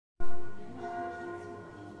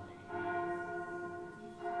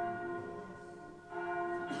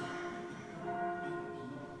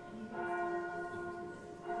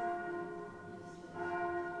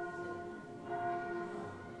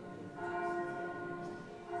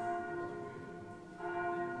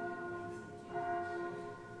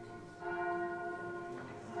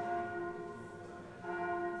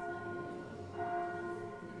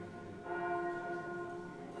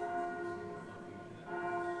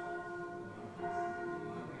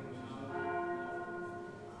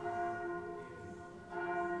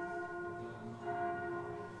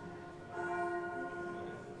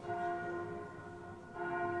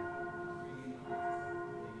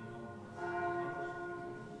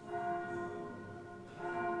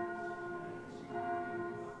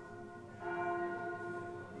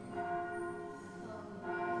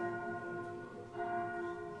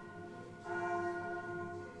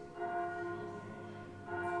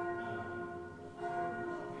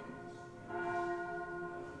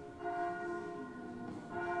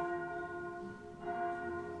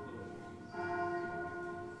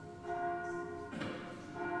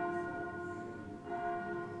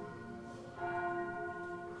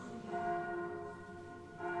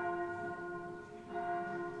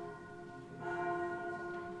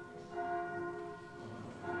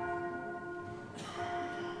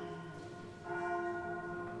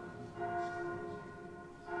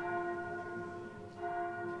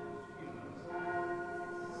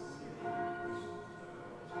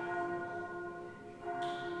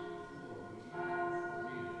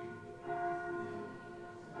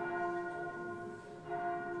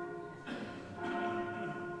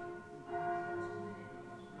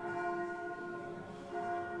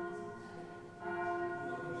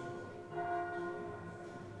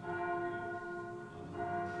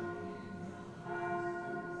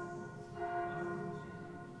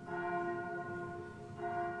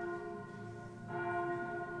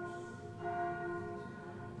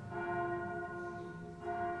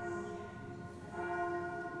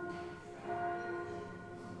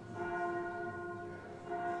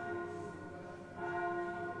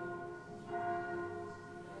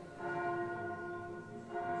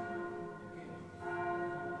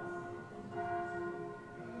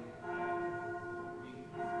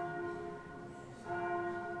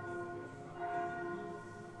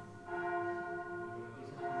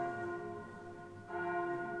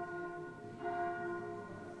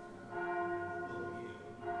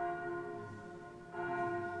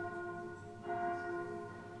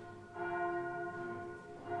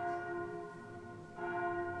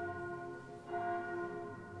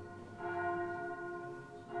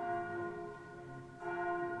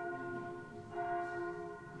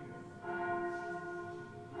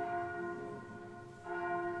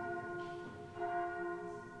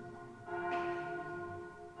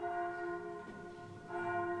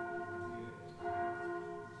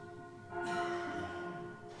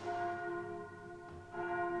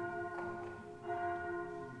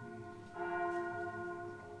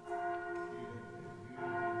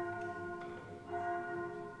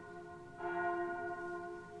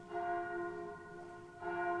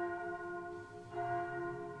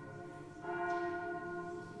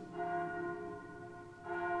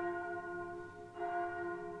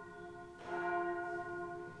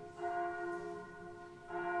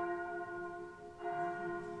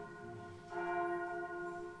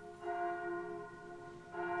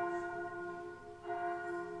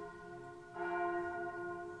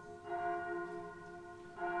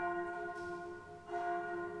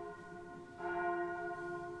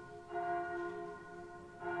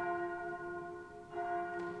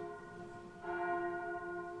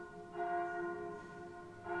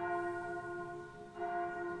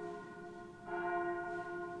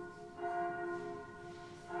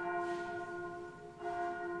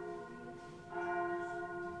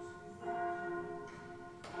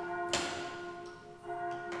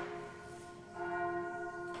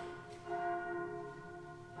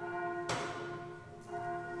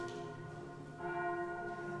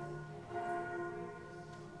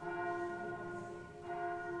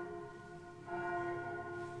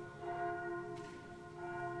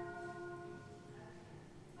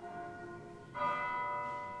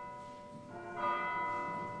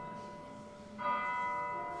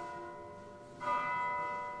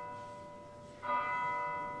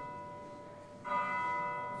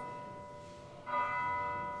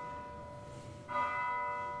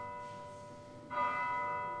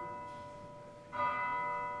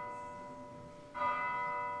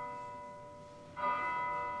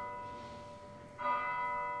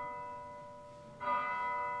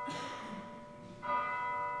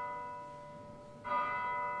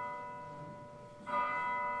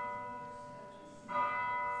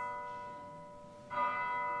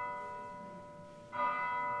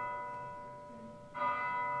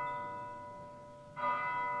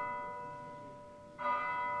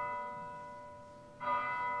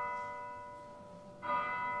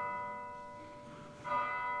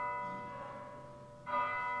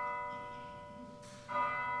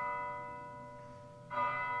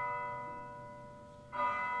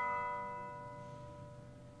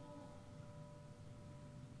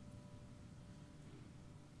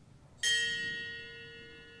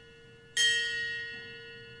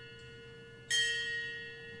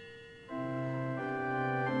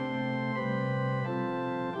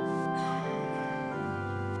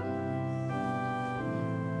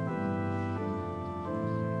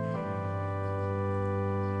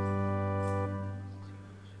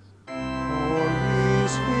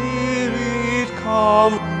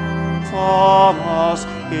from us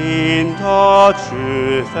in the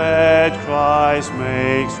truth that Christ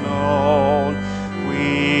makes known.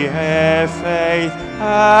 We have faith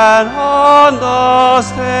and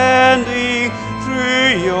understanding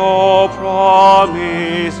through your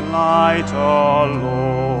promised light alone.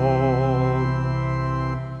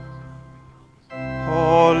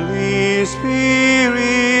 Holy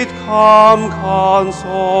Spirit, come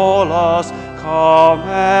console us, come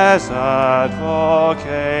as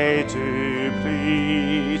advocate to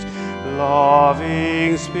plead.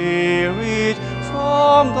 Loving Spirit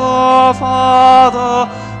from the Father,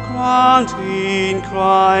 grant in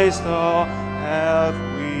Christ the help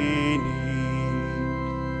we need.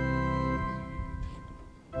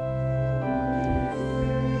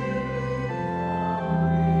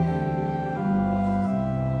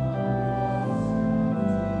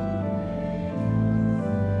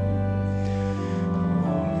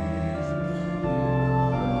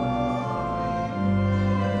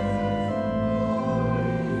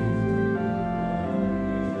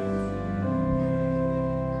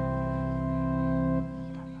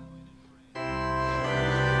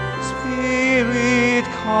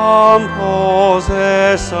 Come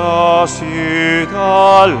possess us, you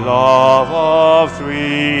the love of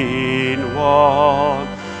three in one.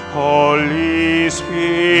 Holy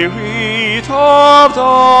Spirit of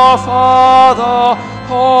the Father,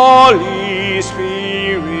 Holy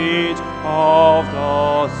Spirit of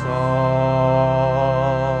the Son.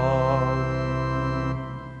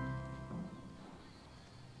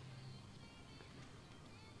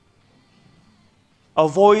 A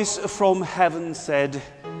voice from heaven said,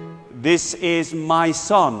 "This is my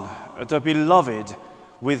Son, the beloved,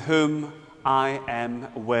 with whom I am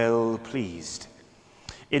well pleased."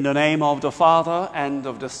 In the name of the Father, and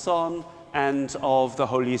of the Son, and of the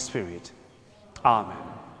Holy Spirit. Amen.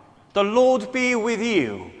 The Lord be with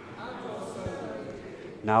you.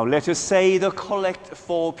 Now let us say the collect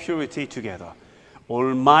for purity together.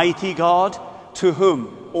 Almighty God, to whom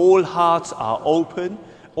all hearts are open,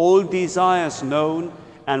 all desires known,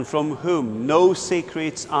 and from whom no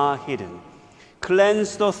secrets are hidden,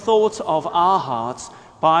 cleanse the thoughts of our hearts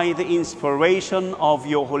by the inspiration of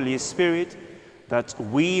your Holy Spirit, that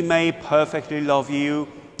we may perfectly love you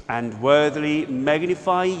and worthily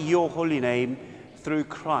magnify your holy name through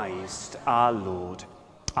Christ our Lord.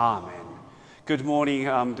 Amen. Good morning,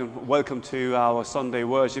 welcome to our Sunday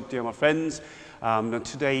worship, dear my friends.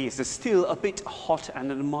 Today is still a bit hot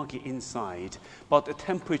and muggy inside, but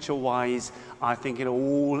temperature wise, I think it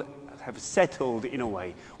all have settled in a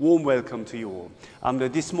way. Warm welcome to you all.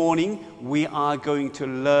 This morning we are going to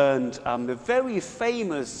learn the very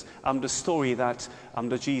famous the story that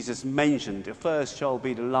Jesus mentioned. The first shall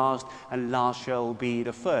be the last, and last shall be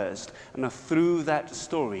the first. And through that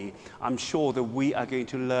story, I'm sure that we are going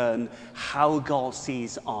to learn how God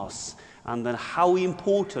sees us, and then how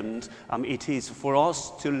important it is for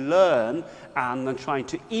us to learn and try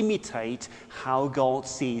to imitate how God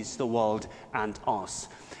sees the world and us.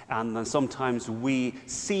 And then sometimes we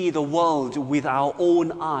see the world with our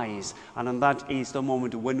own eyes, and then that is the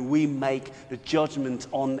moment when we make the judgment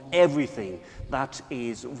on everything that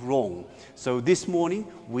is wrong. So this morning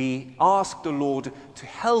we ask the Lord to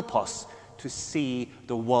help us to see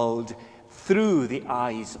the world through the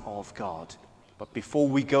eyes of God. But before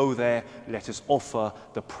we go there, let us offer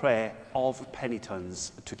the prayer of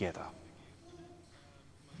penitence together.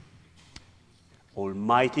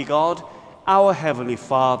 Almighty God, our Heavenly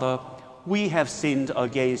Father, we have sinned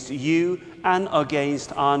against you and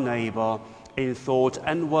against our neighbor in thought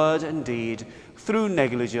and word and deed, through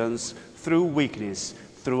negligence, through weakness,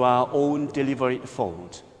 through our own deliberate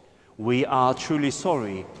fault. We are truly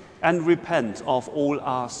sorry and repent of all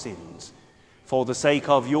our sins. For the sake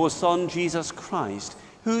of your Son, Jesus Christ,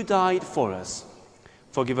 who died for us,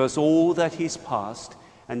 forgive us all that is past,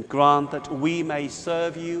 and grant that we may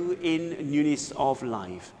serve you in newness of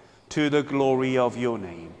life, to the glory of your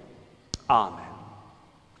name. Amen.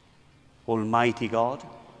 Almighty God,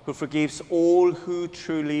 who forgives all who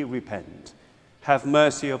truly repent, have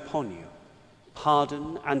mercy upon you,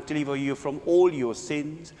 pardon and deliver you from all your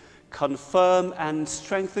sins, confirm and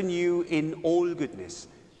strengthen you in all goodness,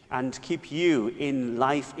 and keep you in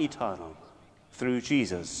life eternal, through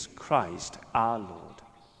Jesus Christ our Lord.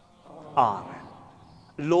 Amen.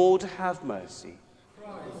 Lord, have mercy.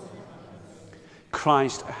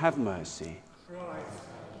 Christ, have mercy.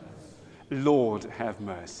 Lord, have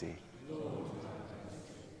mercy.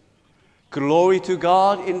 Glory to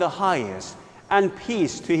God in the highest, and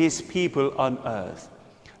peace to his people on earth.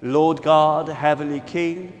 Lord God, Heavenly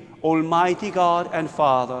King, Almighty God and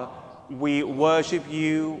Father, we worship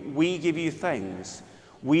you, we give you thanks.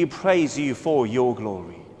 We praise you for your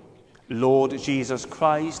glory. Lord Jesus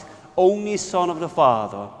Christ, only Son of the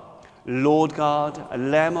Father, Lord God,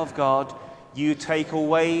 Lamb of God, you take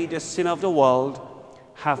away the sin of the world,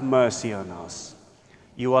 have mercy on us.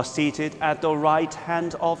 You are seated at the right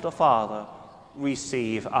hand of the Father.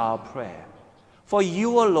 Receive our prayer. For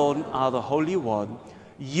you alone are the Holy One,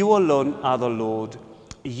 you alone are the Lord,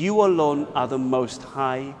 you alone are the Most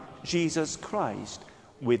High, Jesus Christ,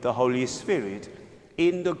 with the Holy Spirit,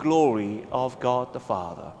 in the glory of God the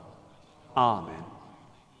Father. Amen.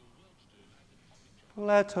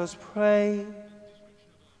 Let us pray.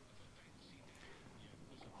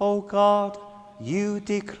 O God, you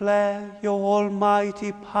declare your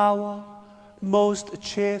almighty power most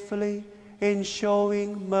cheerfully in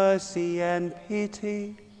showing mercy and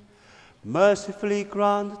pity. Mercifully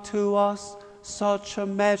grant to us such a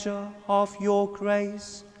measure of your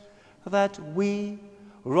grace that we,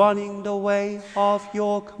 running the way of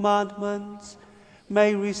your commandments,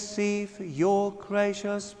 may receive your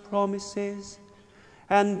gracious promises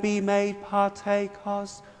and be made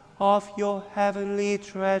partakers of your heavenly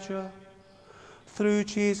treasure. Through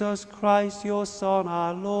Jesus Christ, your Son,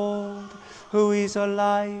 our Lord, who is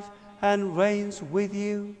alive and reigns with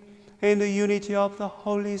you in the unity of the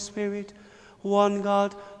Holy Spirit, one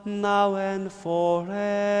God, now and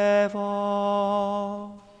forever.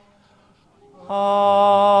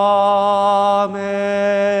 Amen.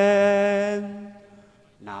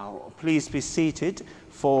 Now, please be seated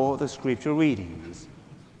for the scripture readings.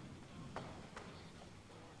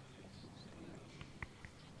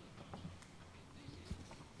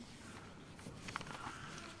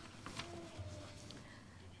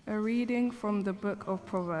 A reading from the book of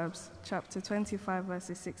Proverbs, chapter 25,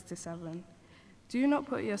 verses 6 to 7. Do not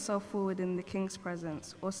put yourself forward in the king's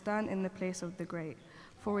presence, or stand in the place of the great,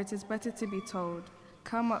 for it is better to be told,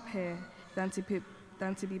 "Come up here," than to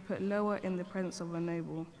be put lower in the presence of a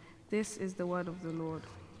noble. This is the word of the Lord.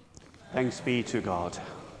 Thanks be to God.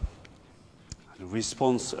 In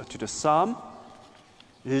response to the psalm,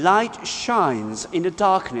 light shines in the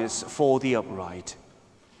darkness for the upright.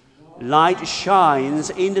 Light shines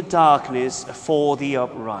in the darkness for the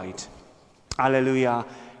upright. Alleluia.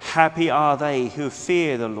 Happy are they who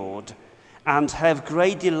fear the Lord and have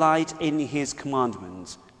great delight in his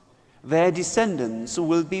commandments. Their descendants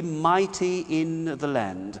will be mighty in the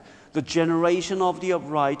land. The generation of the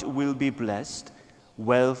upright will be blessed.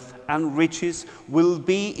 Wealth and riches will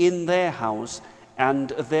be in their house, and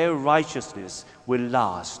their righteousness will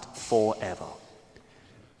last forever.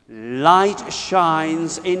 Light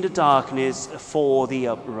shines in the darkness for the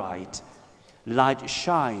upright. Light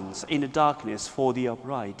shines in the darkness for the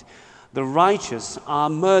upright. The righteous are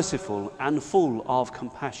merciful and full of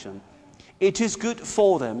compassion. It is good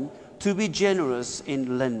for them to be generous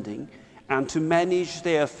in lending and to manage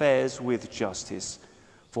their affairs with justice,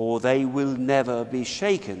 for they will never be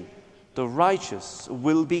shaken. The righteous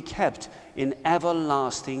will be kept in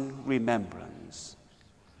everlasting remembrance.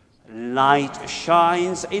 Light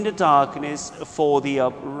shines in the darkness for the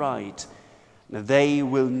upright. They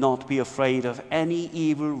will not be afraid of any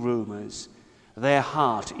evil rumors. Their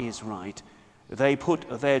heart is right. They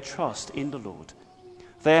put their trust in the Lord.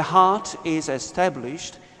 Their heart is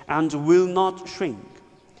established and will not shrink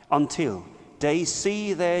until they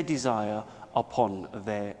see their desire upon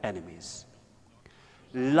their enemies.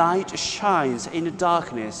 Light shines in the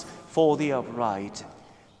darkness for the upright.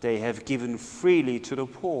 They have given freely to the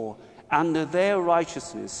poor, and their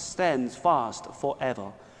righteousness stands fast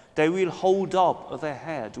forever. They will hold up their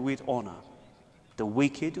head with honor. The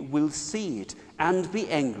wicked will see it and be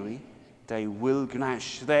angry. They will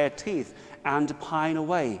gnash their teeth and pine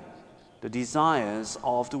away. The desires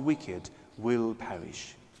of the wicked will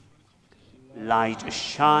perish. Light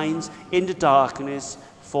shines in the darkness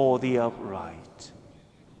for the upright.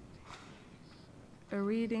 A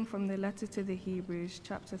reading from the letter to the Hebrews,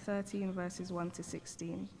 chapter 13, verses 1 to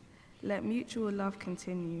 16. Let mutual love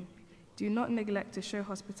continue. Do not neglect to show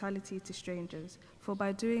hospitality to strangers, for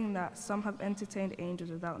by doing that some have entertained angels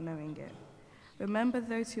without knowing it. Remember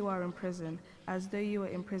those who are in prison, as though you were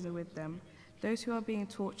in prison with them, those who are being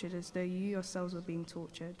tortured as though you yourselves were being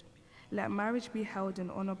tortured. Let marriage be held in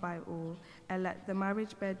honor by all, and let the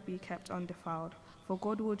marriage bed be kept undefiled, for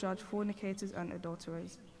God will judge fornicators and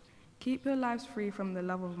adulterers. Keep your lives free from the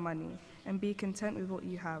love of money, and be content with what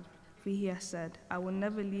you have, for he has said, "I will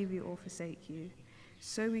never leave you or forsake you."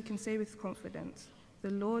 So we can say with confidence, "The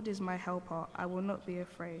Lord is my helper, I will not be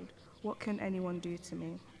afraid. What can anyone do to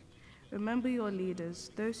me?" Remember your leaders,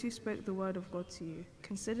 those who spoke the word of God to you.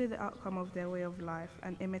 Consider the outcome of their way of life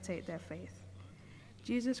and imitate their faith.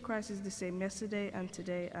 Jesus Christ is the same yesterday and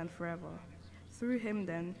today and forever. Through him,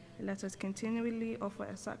 then, let us continually offer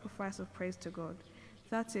a sacrifice of praise to God,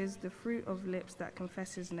 that is, the fruit of lips that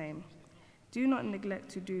confess his name. Do not neglect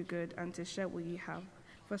to do good and to share what you have,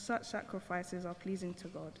 for such sacrifices are pleasing to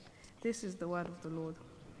God. This is the word of the Lord.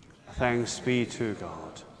 Thanks be to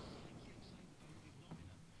God.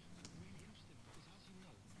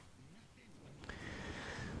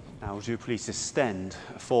 Now, would you please stand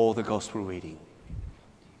for the gospel reading?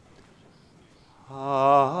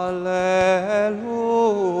 Alleluia,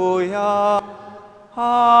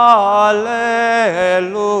 alleluia,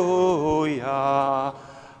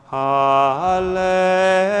 alleluia,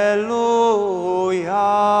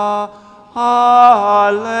 alleluia.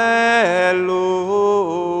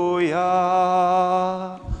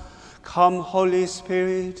 Come, Holy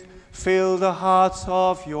Spirit, fill the hearts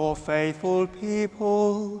of your faithful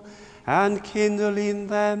people and kindle in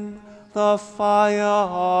them the fire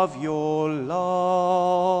of your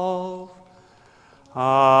love.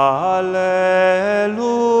 Alleluia,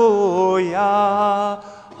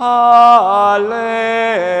 alleluia,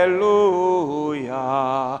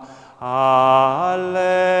 alleluia,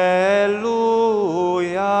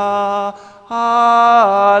 alleluia.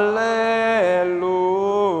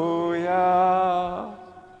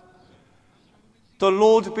 The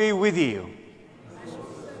Lord be with you.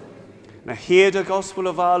 Now hear the gospel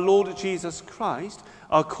of our Lord Jesus Christ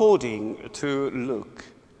according to Luke.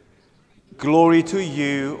 Glory to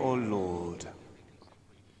you, O Lord.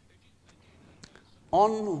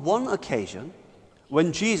 On one occasion,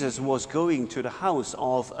 when Jesus was going to the house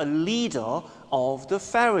of a leader of the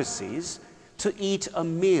Pharisees to eat a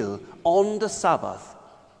meal on the Sabbath,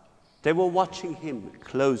 they were watching him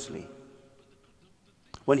closely.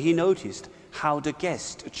 When he noticed how the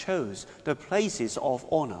guests chose the places of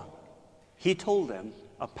honor, he told them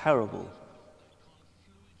a parable.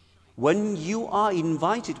 When you are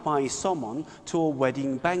invited by someone to a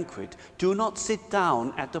wedding banquet, do not sit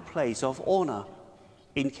down at the place of honor,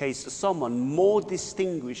 in case someone more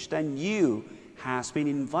distinguished than you has been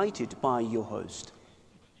invited by your host.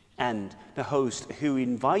 And the host who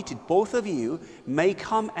invited both of you may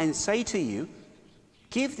come and say to you,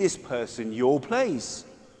 "Give this person your place."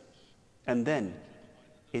 And then,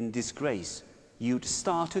 in disgrace, you'd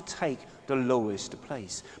start to take the lowest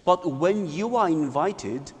place. But when you are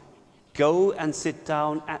invited, go and sit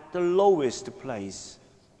down at the lowest place,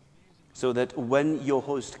 so that when your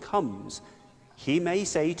host comes, he may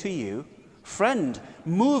say to you, "Friend,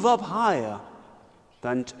 move up higher,"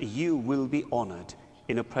 then you will be honored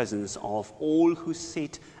in the presence of all who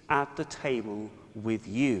sit at the table with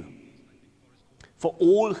you. For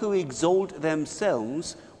all who exalt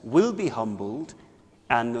themselves will be humbled,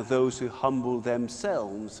 and those who humble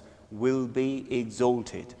themselves will be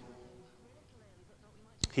exalted.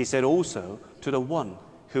 He said also to the one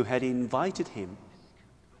who had invited him,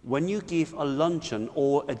 "When you give a luncheon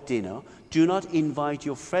or a dinner, do not invite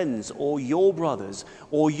your friends or your brothers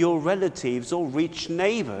or your relatives or rich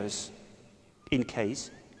neighbors, in case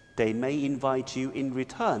they may invite you in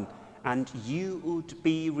return, and you would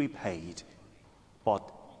be repaid. But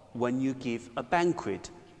when you give a banquet,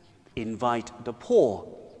 invite the poor,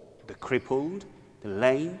 the crippled, the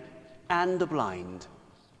lame, and the blind,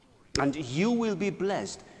 and you will be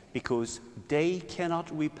blessed, because they cannot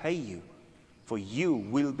repay you, for you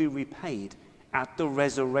will be repaid at the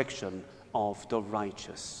resurrection of the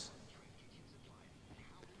righteous."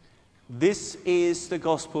 This is the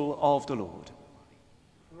gospel of the Lord.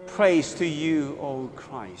 Praise to you, O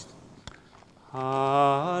Christ. Alleluia,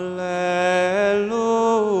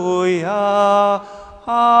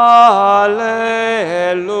 alleluia,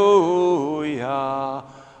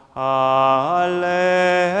 alleluia,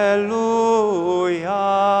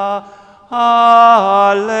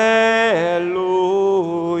 alleluia.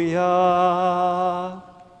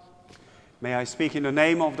 May I speak in the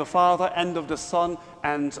name of the Father, and of the Son,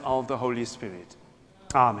 and of the Holy Spirit.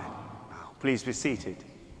 Amen. Now, please be seated.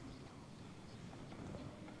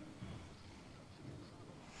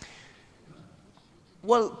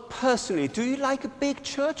 Well, personally, do you like a big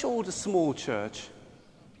church or the small church?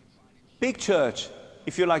 Big church.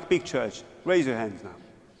 If you like big church, raise your hands now.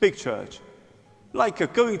 Big church. Like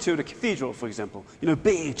going to the cathedral, for example. You know,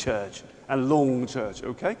 big church and long church,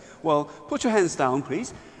 okay? Well, put your hands down,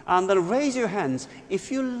 please. And then raise your hands if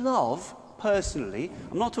you love, personally,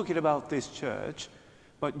 I'm not talking about this church,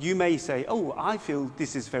 but you may say, "Oh, I feel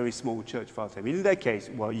this is very small church, Father." In that case,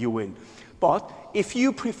 well, you win. But if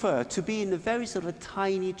you prefer to be in a very sort of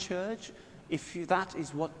tiny church, if that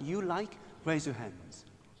is what you like, raise your hands.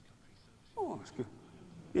 Oh, that's good.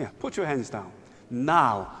 Yeah, put your hands down.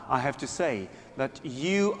 Now, I have to say that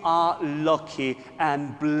you are lucky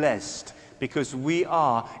and blessed, because we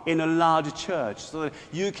are in a large church, so that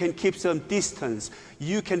you can keep some distance.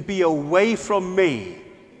 You can be away from me.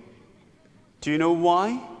 Do you know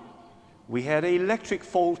why? We had an electric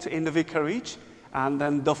fault in the vicarage, and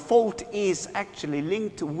then the fault is actually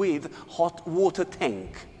linked with hot water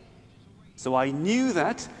tank. So I knew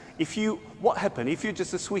that what happened? If you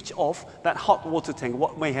just switch off that hot water tank,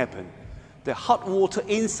 what may happen? The hot water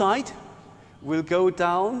inside will go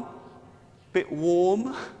down, a bit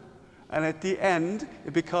warm, and at the end,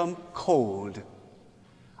 it becomes cold.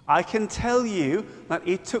 I can tell you that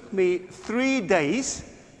it took me 3 days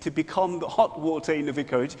to become the hot water in the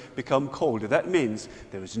vicarage become cold. That means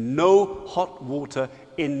there is no hot water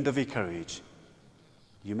in the vicarage.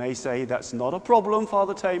 You may say, that's not a problem,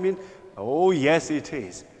 Father Tamin. Oh, yes, it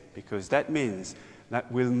is. Because that means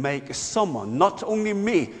that will make someone, not only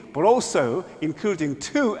me, but also, including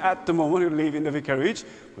 2 at the moment who live in the vicarage,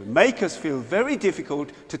 will make us feel very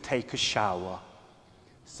difficult to take a shower.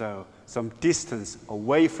 So, some distance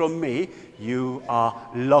away from me, you are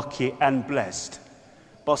lucky and blessed.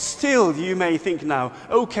 But still, you may think now,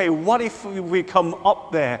 okay, what if we come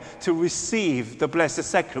up there to receive the Blessed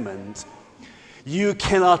Sacrament? You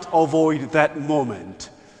cannot avoid that moment.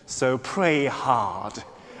 So pray hard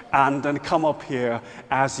and then come up here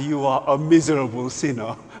as you are a miserable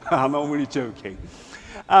sinner. I'm only joking.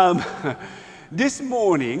 This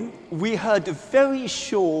morning, we heard a very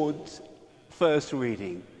short first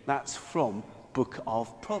reading. That's from Book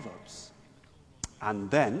of Proverbs.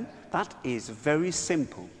 And then, that is very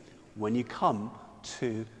simple. When you come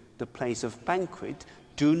to the place of banquet,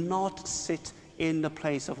 do not sit in the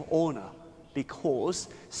place of honor, because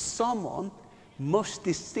someone most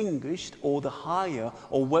distinguished or the higher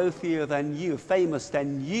or wealthier than you, famous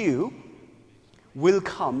than you, will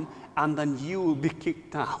come and then you will be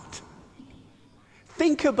kicked out.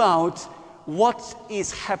 Think about what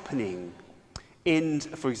is happening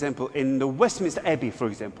for example, in the Westminster Abbey, for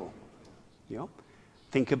example. You know?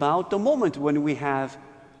 Think about the moment when we have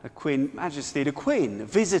a Queen Majesty, the Queen,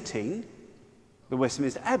 visiting the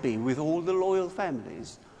Westminster Abbey with all the royal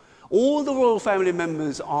families. All the royal family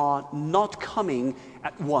members are not coming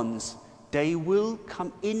at once. They will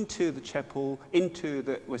come into the chapel, into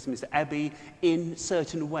the Westminster Abbey in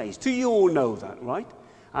certain ways. Do you all know that, right?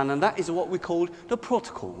 And then that is what we call the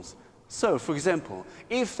protocols. So, for example,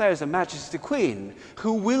 if there's a Majesty Queen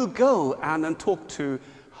who will go and then talk to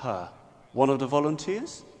her, one of the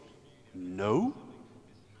volunteers? No.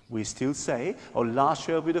 We still say, oh, last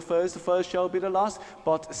shall be the first shall be the last,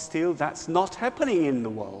 but still that's not happening in the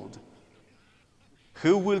world.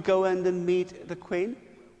 Who will go and then meet the Queen?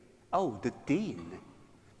 Oh, the Dean.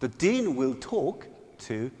 The Dean will talk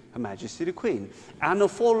to Her Majesty the Queen.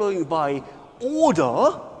 And following by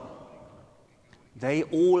order, they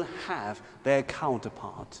all have their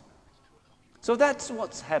counterpart. So that's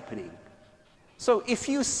what's happening. So if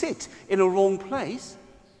you sit in a wrong place,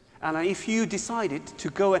 and if you decided to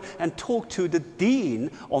go and talk to the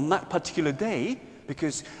dean on that particular day,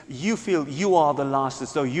 because you feel you are the last,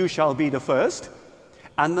 so you shall be the first,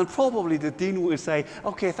 and then probably the dean will say,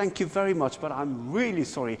 okay, thank you very much, but I'm really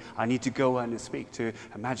sorry, I need to go and speak to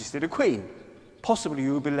Her Majesty the Queen. Possibly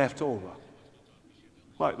you will be left over.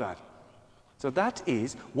 Like that. So that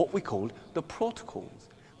is what we call the protocols.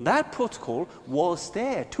 That protocol was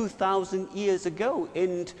there 2,000 years ago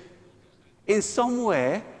in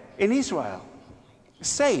somewhere in Israel.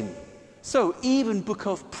 Same. So even Book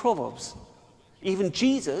of Proverbs, even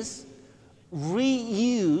Jesus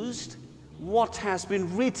reused what has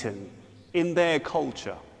been written in their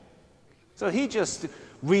culture. So he just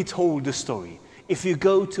retold the story. If you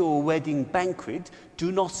go to a wedding banquet,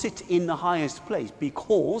 do not sit in the highest place,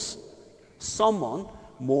 because someone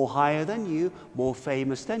more higher than you, more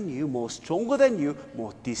famous than you, more stronger than you,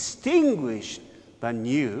 more distinguished than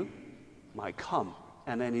you might come.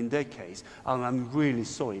 And then in that case, I'm really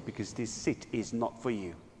sorry because this seat is not for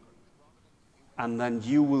you. And then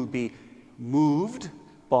you will be moved,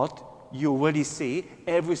 but you already see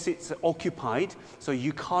every seat's occupied, so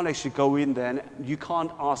you can't actually go in there and you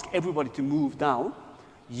can't ask everybody to move down.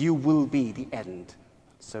 You will be the end.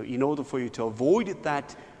 So in order for you to avoid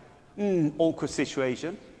that awkward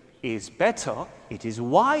situation, it is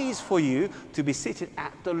wise for you to be seated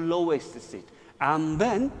at the lowest seat. And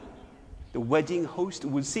then the wedding host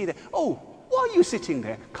will see that, oh, why are you sitting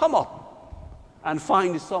there? Come up and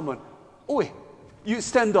find someone. Oh, you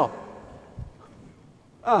stand up.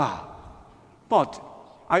 But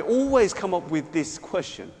I always come up with this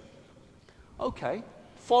question. Okay,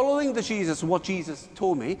 following what Jesus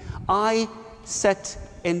told me, I sat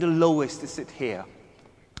in the lowest seat here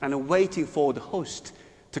and I'm waiting for the host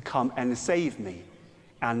to come and save me.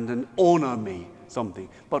 and then honor me, something.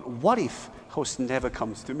 But what if host never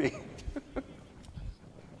comes to me?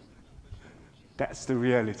 That's the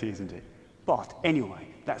reality, isn't it? But anyway,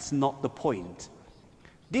 that's not the point.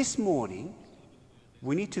 This morning,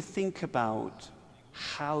 we need to think about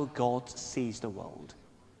how God sees the world.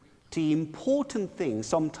 The important thing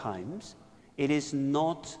sometimes, it is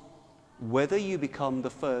not whether you become the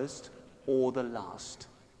first or the last.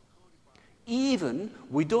 Even,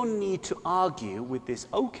 we don't need to argue with this.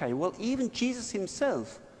 Okay, well, even Jesus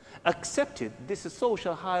himself accepted this is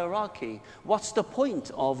social hierarchy. What's the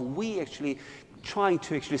point of we actually trying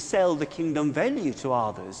to actually sell the kingdom value to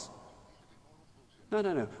others?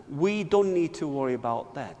 No. We don't need to worry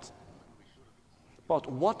about that. But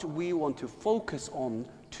what we want to focus on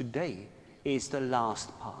today is the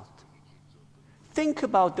last part. Think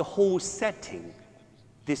about the whole setting,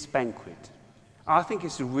 this banquet. I think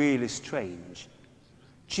it's really strange.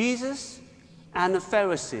 Jesus and the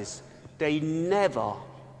Pharisees, they never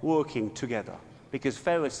working together because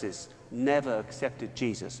Pharisees never accepted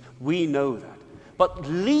Jesus. We know that. But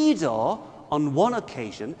leader, on one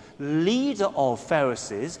occasion, leader of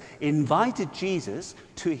Pharisees invited Jesus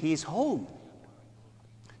to his home.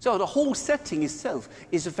 So the whole setting itself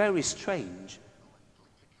is very strange.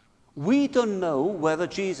 We don't know whether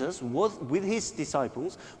Jesus was with his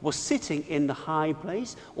disciples was sitting in the high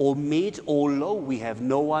place or mid or low. We have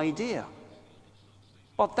no idea.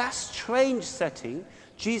 But that strange setting,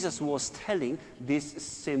 Jesus was telling this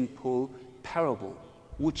simple parable,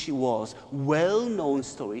 which was well-known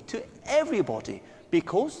story to everybody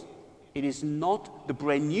because it is not the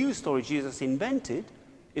brand new story Jesus invented.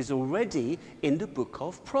 Is already in the book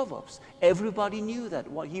of Proverbs. Everybody knew that,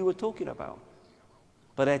 what he was talking about.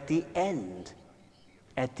 But at the end,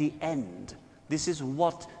 this is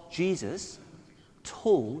what Jesus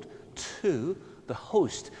told to the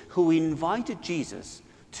host who invited Jesus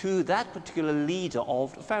to that particular leader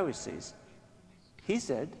of the Pharisees. He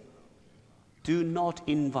said, do not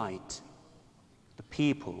invite the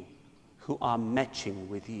people who are matching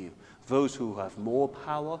with you. Those who have more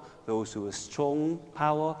power, those who have strong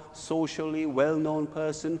power, socially well-known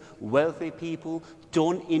person, wealthy people,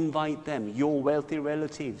 don't invite them, your wealthy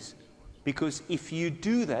relatives. Because if you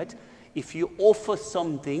do that, if you offer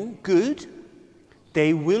something good,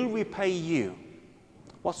 they will repay you.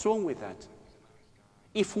 What's wrong with that?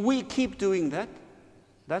 If we keep doing that,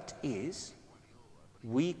 that is,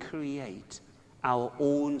 we create our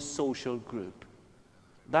own social group.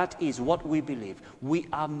 That is what we believe. We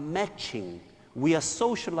are matching, we are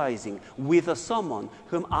socializing with someone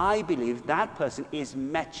whom I believe that person is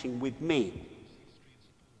matching with me.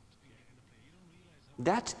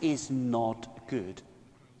 That is not good.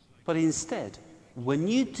 But instead, when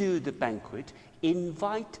you do the banquet,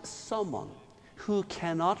 invite someone who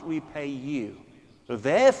cannot repay you.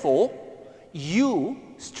 Therefore, you,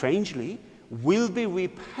 strangely, will be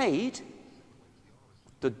repaid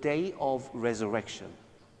the day of resurrection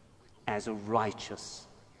as a righteous.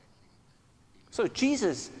 So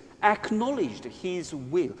Jesus acknowledged his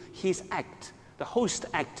will, his act, the host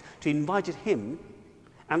act to invite him,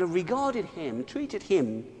 and regarded him, treated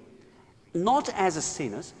him not as a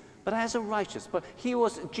sinner, but as a righteous. But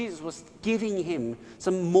Jesus was giving him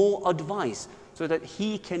some more advice so that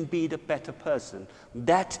he can be the better person.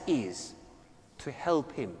 That is to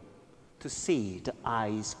help him to see the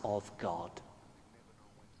eyes of God.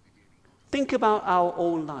 Think about our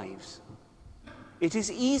own lives. It is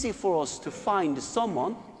easy for us to find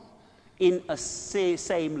someone in a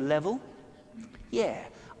same level. Yeah,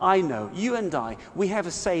 I know, you and I, we have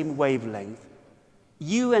the same wavelength.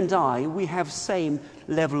 You and I, we have same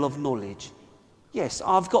level of knowledge. Yes,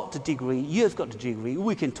 I've got the degree, you've got the degree,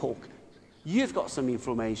 we can talk. You've got some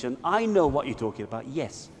information, I know what you're talking about,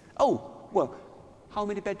 yes. Oh, well, how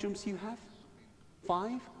many bedrooms do you have?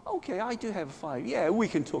 5? Okay, I do have 5. Yeah, we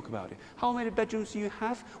can talk about it. How many bedrooms do you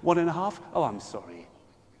have? 1.5? Oh, I'm sorry.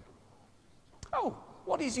 Oh,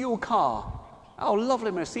 what is your car? Oh, lovely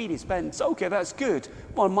Mercedes-Benz. Okay, that's good.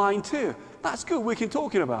 Well, mine too. That's good, we can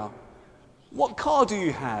talk about. What car do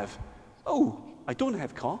you have? Oh, I don't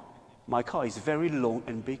have a car. My car is very long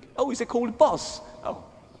and big. Oh, is it called a bus? Oh.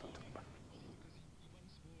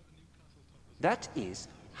 That is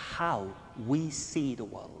how we see the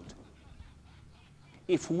world.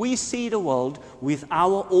 If we see the world with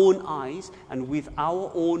our own eyes and with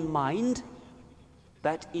our own mind,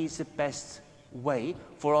 that is the best way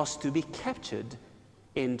for us to be captured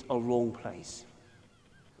in a wrong place.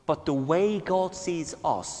 But the way God sees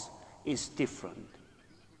us is different.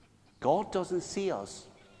 God doesn't see us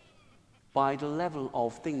by the level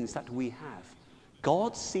of things that we have.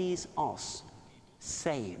 God sees us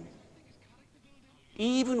same.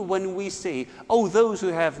 Even when we say, oh, those who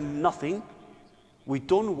have nothing, we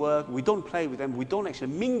don't work, we don't play with them, we don't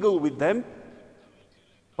actually mingle with them.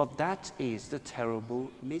 But that is the terrible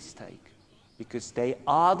mistake, because they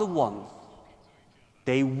are the one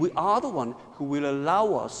who will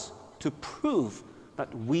allow us to prove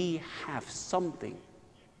that we have something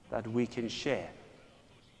that we can share.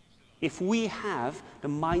 If we have the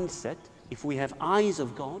mindset, if we have eyes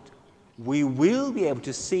of God, we will be able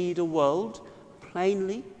to see the world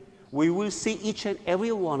plainly. We will see each and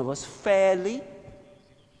every one of us fairly.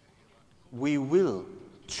 We will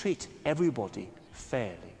treat everybody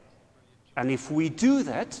fairly. And if we do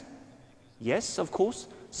that, yes, of course,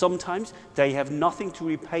 sometimes they have nothing to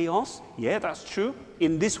repay us. Yeah, that's true,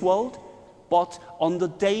 in this world. But on the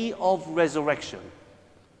day of resurrection,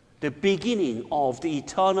 the beginning of the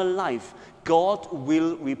eternal life, God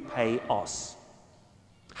will repay us.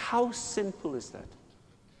 How simple is that?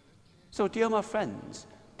 So, dear my friends,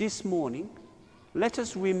 this morning, let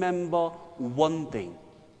us remember one thing.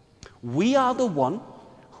 We are the one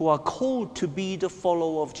who are called to be the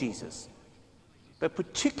follower of Jesus. The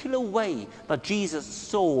particular way that Jesus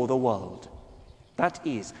saw the world, that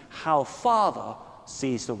is how Father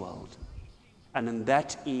sees the world. And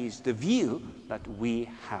that is the view that we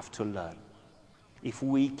have to learn. If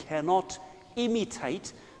we cannot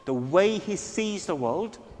imitate the way he sees the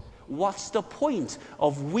world, what's the point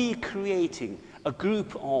of we creating a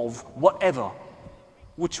group of whatever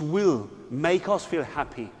which will make us feel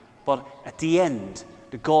happy, but at the end,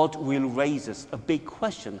 God will raise us a big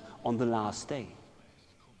question on the last day.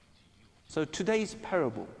 So today's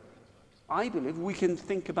parable, I believe we can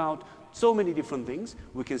think about so many different things.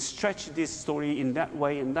 We can stretch this story in that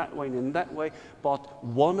way, in that way, and in that way. But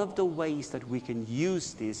one of the ways that we can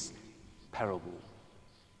use this parable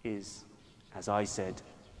is, as I said,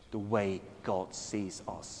 the way God sees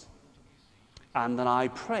us. And then I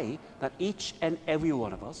pray that each and every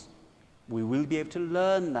one of us, we will be able to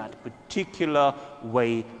learn that particular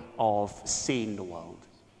way of seeing the world.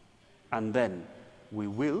 And then we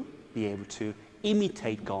will be able to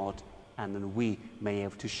imitate God, and then we may be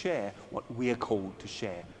able to share what we are called to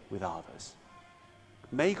share with others.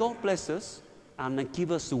 May God bless us and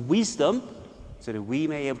give us the wisdom so that we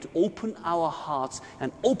may be able to open our hearts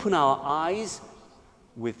and open our eyes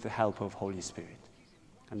with the help of Holy Spirit.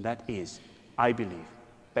 And that is, I believe,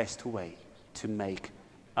 best way to make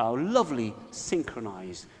our lovely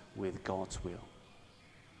synchronize with God's will.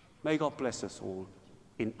 May God bless us all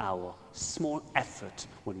in our small effort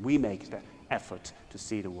when we make the effort to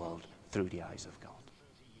see the world through the eyes of God.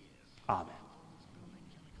 Amen.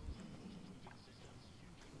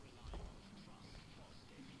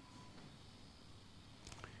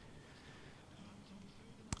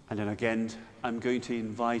 And then again, I'm going to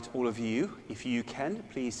invite all of you, if you can,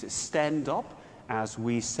 please stand up as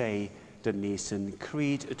we say the Nicene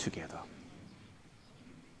Creed together.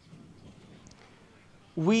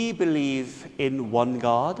 We believe in one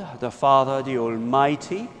God, the Father, the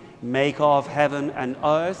Almighty, maker of heaven and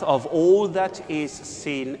earth, of all that is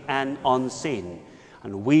seen and unseen.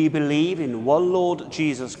 And we believe in one Lord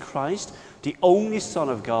Jesus Christ, the only Son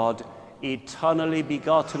of God, eternally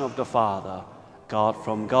begotten of the Father, God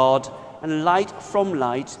from God, and light from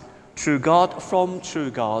light, true God from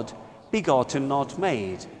true God, begotten, not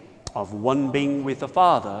made, of one being with the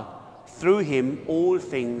Father. Through him all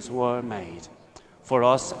things were made. For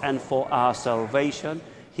us and for our salvation,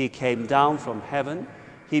 he came down from heaven.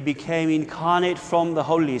 He became incarnate from the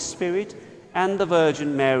Holy Spirit and the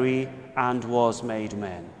Virgin Mary, and was made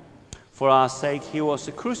man. For our sake he was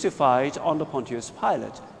crucified under Pontius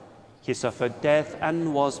Pilate. He suffered death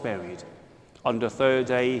and was buried. On the third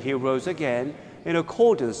day he rose again in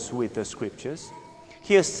accordance with the Scriptures.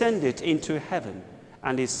 He ascended into heaven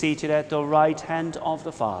and is seated at the right hand of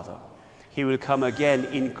the Father. He will come again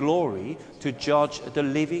in glory to judge the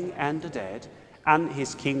living and the dead, and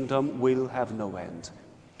his kingdom will have no end.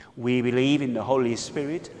 We believe in the Holy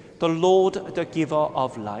Spirit, the Lord, the giver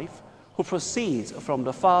of life, who proceeds from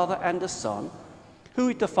the Father and the Son, who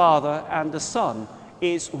with the Father and the Son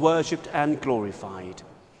is worshipped and glorified,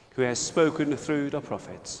 who has spoken through the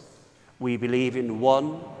prophets. We believe in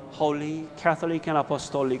one holy, Catholic and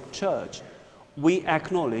Apostolic Church. We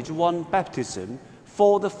acknowledge one baptism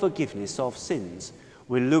for the forgiveness of sins.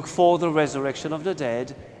 We look for the resurrection of the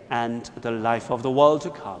dead and the life of the world to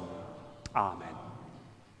come. Amen.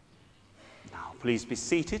 Now, please be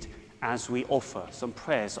seated as we offer some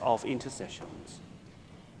prayers of intercessions.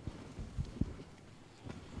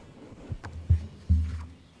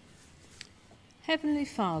 Heavenly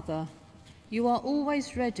Father, you are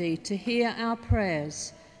always ready to hear our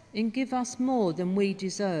prayers and give us more than we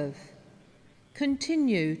deserve.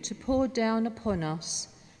 Continue to pour down upon us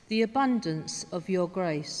the abundance of your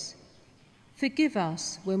grace. Forgive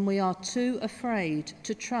us when we are too afraid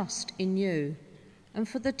to trust in you, and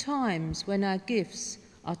for the times when our gifts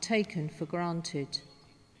are taken for granted.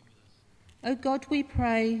 O God, we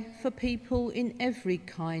pray for people in every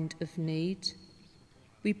kind of need.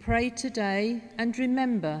 We pray today and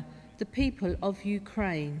remember the people of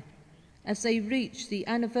Ukraine as they reach the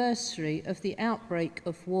anniversary of the outbreak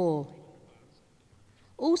of war.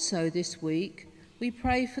 Also this week, we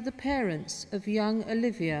pray for the parents of young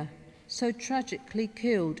Olivia, so tragically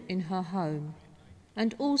killed in her home,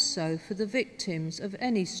 and also for the victims of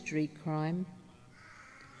any street crime.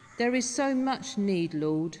 There is so much need,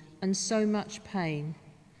 Lord, and so much pain.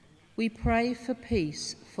 We pray for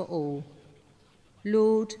peace for all.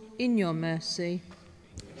 Lord, in your mercy,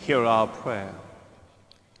 hear our prayer.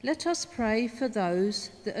 let us pray for those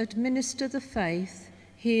that administer the faith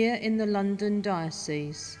here in the London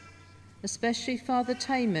Diocese, especially Father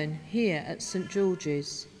Taman here at St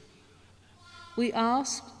George's. We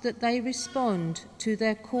ask that they respond to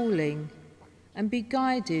their calling and be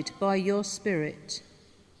guided by your Spirit.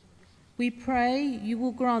 We pray you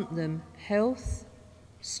will grant them health,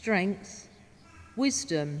 strength,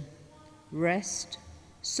 wisdom, rest,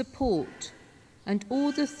 support, and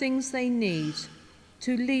all the things they need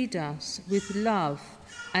to lead us with love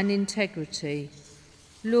and integrity.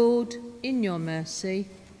 Lord, in your mercy,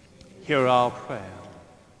 Hear our prayer.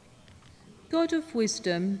 God of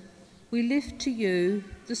wisdom, we lift to you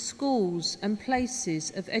the schools and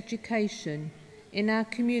places of education in our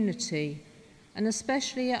community, and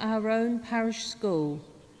especially at our own parish school,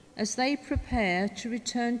 as they prepare to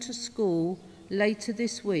return to school later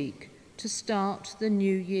this week to start the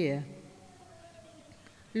new year.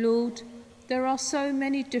 Lord, there are so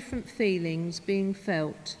many different feelings being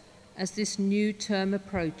felt as this new term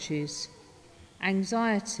approaches: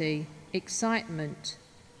 anxiety, excitement,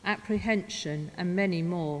 apprehension, and many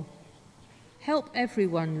more. Help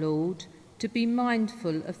everyone, Lord, to be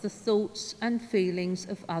mindful of the thoughts and feelings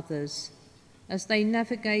of others as they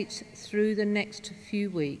navigate through the next few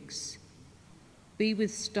weeks. Be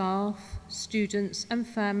with staff, students, and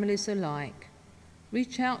families alike.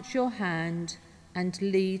 Reach out your hand and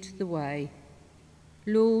lead the way.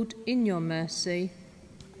 Lord, in your mercy,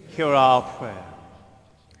 Hear our prayer.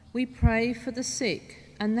 we pray for the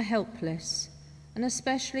sick and the helpless, and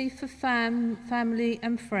especially for family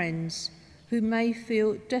and friends who may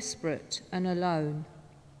feel desperate and alone.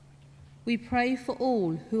 We pray for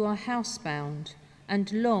all who are housebound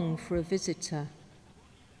and long for a visitor,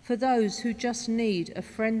 for those who just need a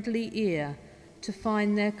friendly ear to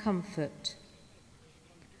find their comfort.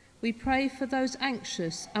 We pray for those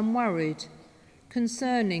anxious and worried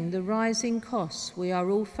concerning the rising costs we are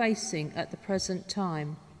all facing at the present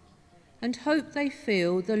time, and hope they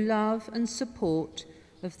feel the love and support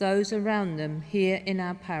of those around them here in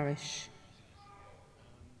our parish.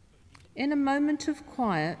 In a moment of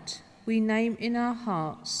quiet, we name in our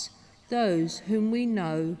hearts those whom we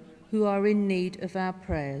know who are in need of our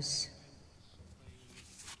prayers.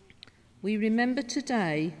 We remember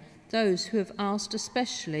today those who have asked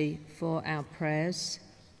especially for our prayers: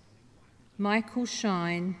 Michael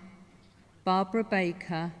Shine, Barbara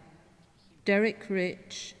Baker, Derek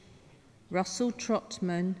Rich, Russell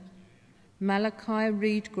Trotman, Malachi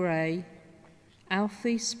Reed Gray,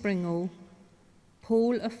 Alfie Springle,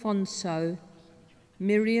 Paul Afonso,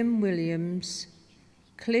 Miriam Williams,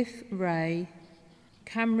 Cliff Ray,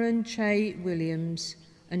 Cameron Che Williams,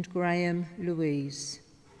 and Graham Louise.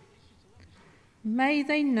 May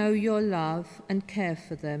they know your love and care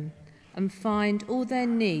for them, and find all their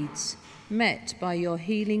needs met by your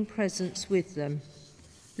healing presence with them.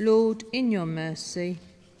 Lord, in your mercy,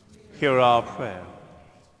 Hear our prayer.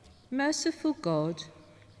 merciful God,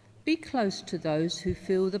 be close to those who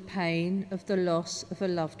feel the pain of the loss of a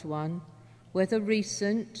loved one, whether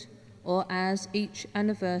recent or as each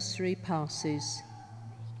anniversary passes.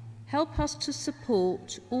 Help us to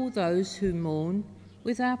support all those who mourn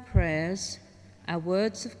with our prayers, our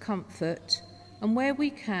words of comfort, and where we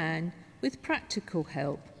can, with practical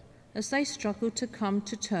help, as they struggle to come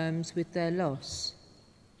to terms with their loss.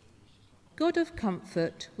 God of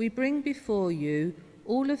comfort, we bring before you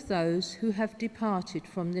all of those who have departed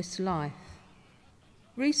from this life.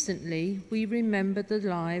 Recently, we remember the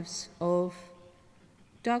lives of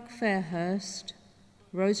Doug Fairhurst,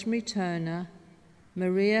 Rosemary Turner,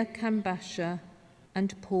 Maria Kambasha,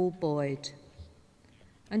 and Paul Boyd.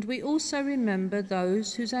 And we also remember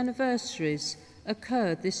those whose anniversaries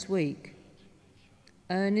occurred this week: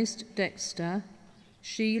 Ernest Dexter,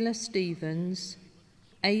 Sheila Stevens,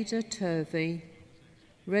 Ada Turvey,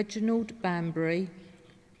 Reginald Banbury,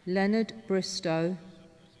 Leonard Bristow,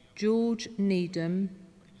 George Needham,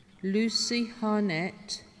 Lucy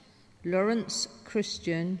Harnett, Lawrence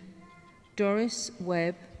Christian, Doris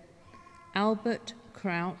Webb, Albert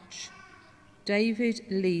Crouch, David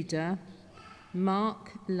Leader,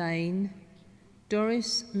 Mark Lane,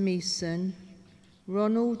 Doris Meeson,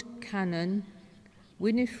 Ronald Cannon,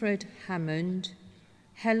 Winifred Hammond,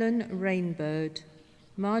 Helen Rainbird,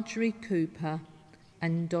 Marjorie Cooper,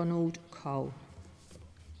 and Donald Cole.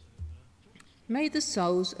 May the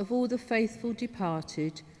souls of all the faithful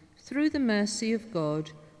departed, through the mercy of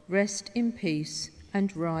God, rest in peace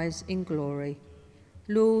and rise in glory.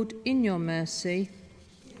 Lord, in your mercy,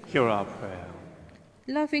 hear our prayer.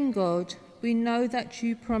 loving God, we know that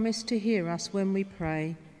you promise to hear us when we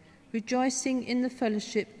pray, rejoicing in the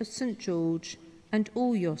fellowship of St. George and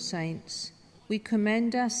all your saints. We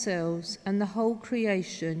commend ourselves and the whole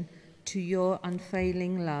creation to your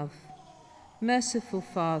unfailing love. Merciful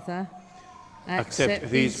Father, accept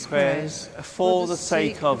these prayers for the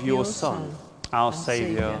sake of your Son, our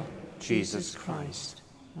Saviour, Jesus Christ.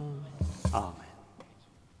 Amen. Amen.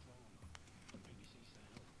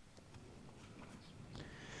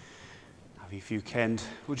 Now, if you can,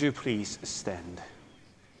 would you please stand?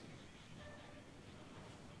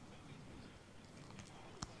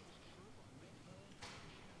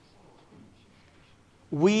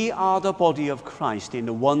 We are the body of Christ in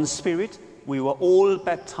the one Spirit. We were all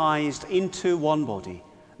baptized into one body.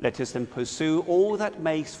 Let us then pursue all that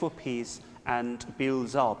makes for peace and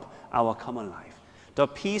builds up our common life. The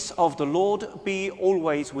peace of the Lord be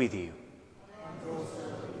always with you.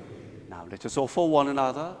 Now let us offer one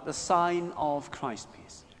another the sign of Christ's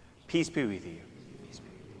peace. Peace be with you. Peace be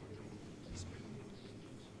with you. Peace be with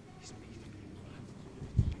you. Peace be with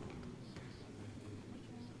you.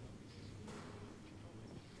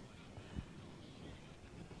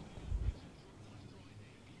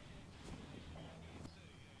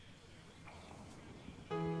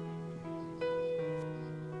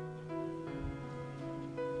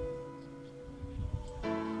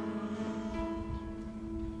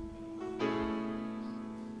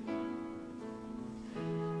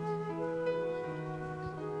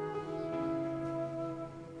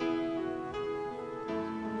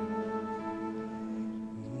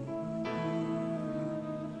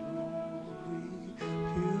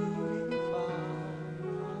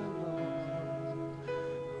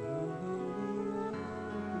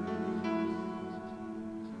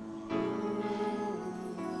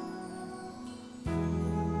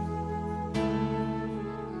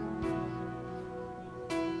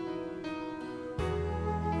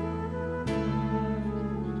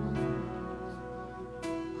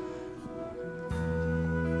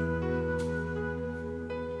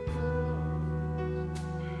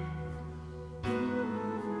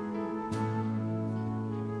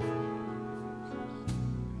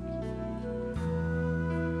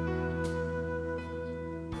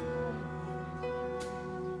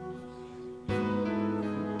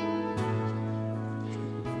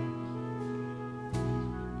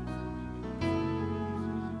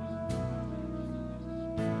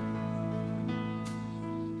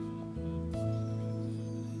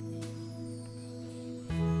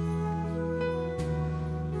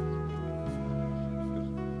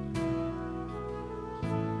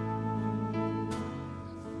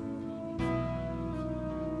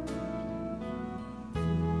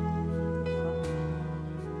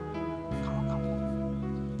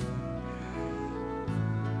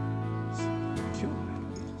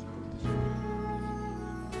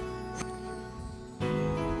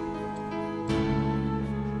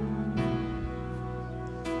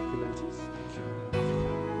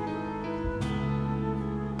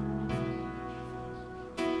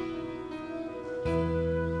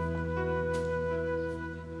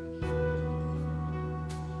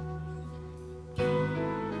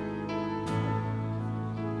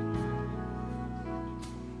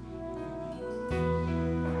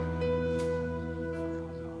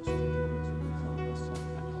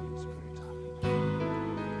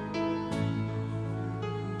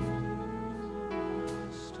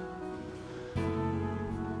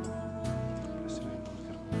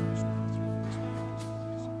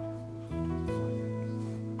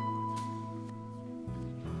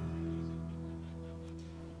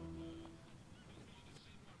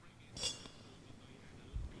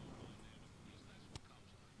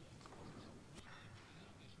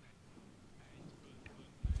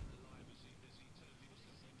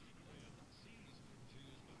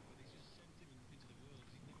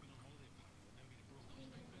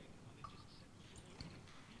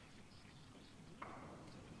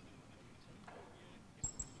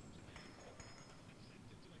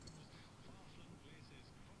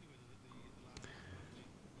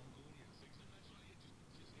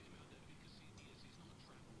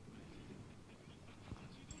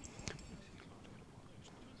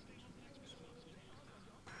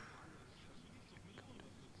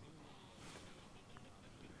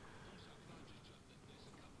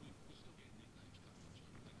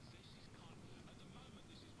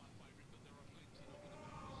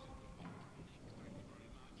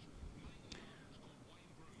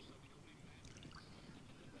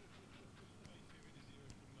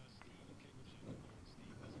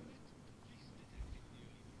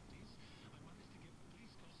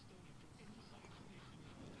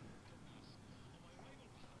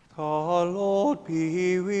 Lord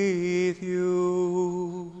be with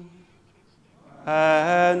you,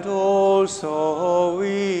 and also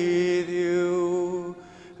with you.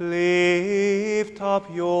 Lift up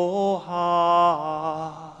your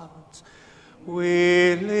hearts.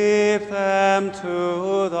 We lift them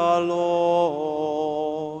to the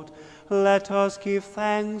Lord. Let us give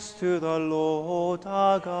thanks to the Lord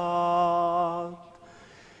our God.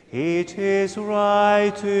 It is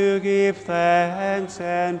right to give thanks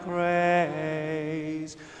and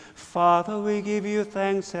praise. Father, we give you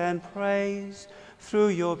thanks and praise through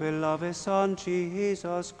your beloved Son,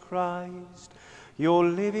 Jesus Christ, your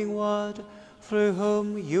living word, through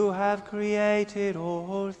whom you have created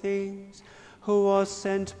all things, who was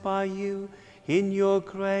sent by you in your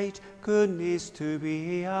great goodness to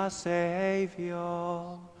be our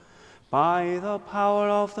Savior. By the power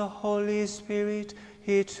of the Holy Spirit,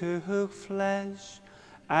 he took flesh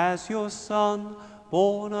as your Son,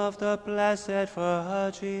 born of the Blessed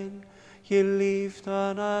Virgin. He lived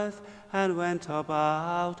on earth and went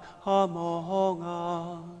about among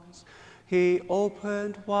us. He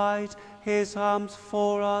opened wide his arms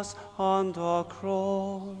for us on the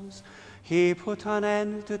cross. He put an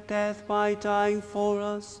end to death by dying for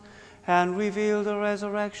us and revealed the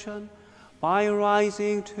resurrection by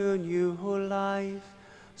rising to new life.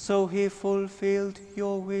 So he fulfilled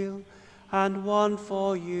your will and won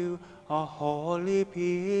for you a holy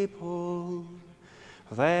people.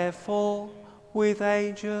 Therefore, with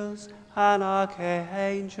angels and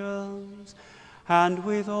archangels, and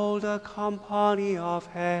with all the company of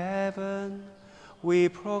heaven, we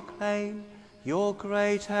proclaim your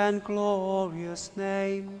great and glorious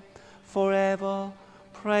name, forever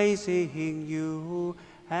praising you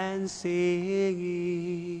and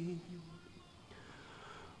singing.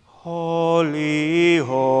 Holy,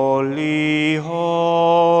 holy,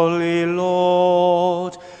 holy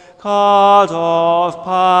Lord, God of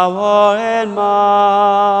power and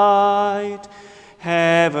might,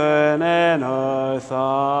 heaven and earth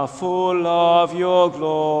are full of your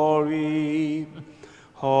glory.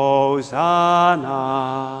 Hosanna,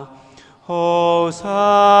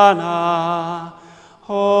 Hosanna,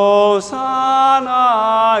 Hosanna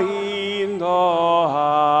in the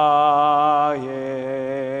highest.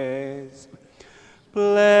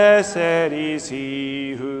 Blessed is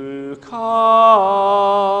he who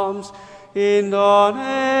comes in the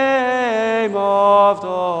name of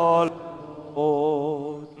the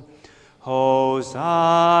Lord.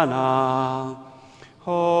 Hosanna,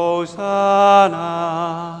 Hosanna,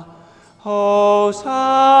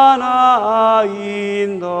 Hosanna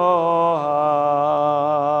in the highest.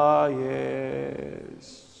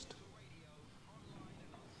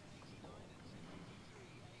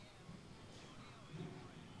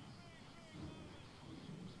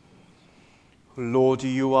 Lord,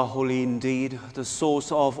 you are holy indeed, the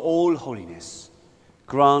source of all holiness.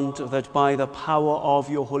 Grant that by the power of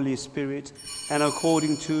your Holy Spirit and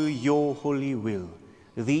according to your holy will,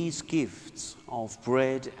 these gifts of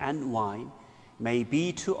bread and wine may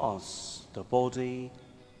be to us the body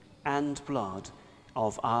and blood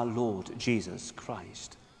of our Lord Jesus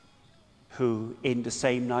Christ, who in the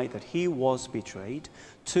same night that he was betrayed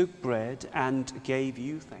took bread and gave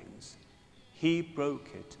you thanks. He broke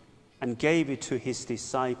it and gave it to his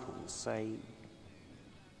disciples, saying,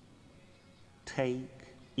 "Take,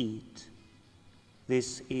 eat.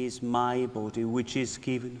 This is my body, which is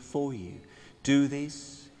given for you. Do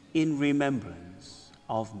this in remembrance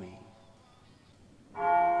of me."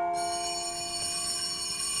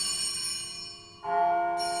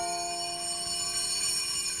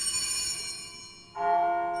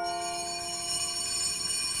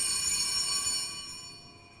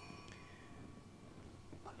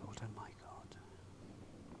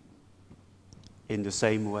 In the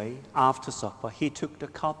same way, after supper, he took the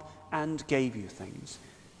cup and gave you thanks.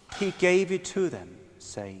 He gave it to them,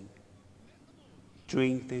 saying,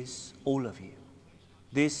 "Drink this, all of you.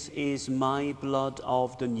 This is my blood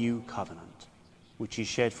of the new covenant, which is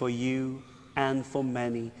shed for you and for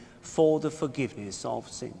many for the forgiveness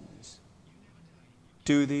of sins.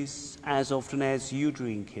 Do this as often as you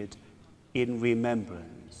drink it in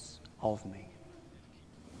remembrance of me."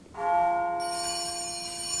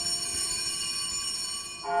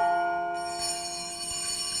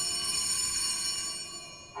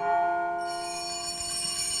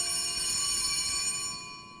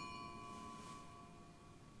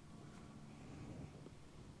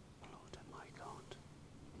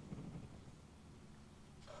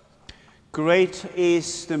 Great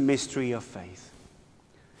is the mystery of faith.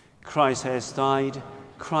 Christ has died,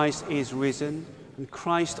 Christ is risen, and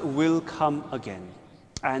Christ will come again.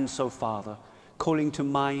 And so, Father, calling to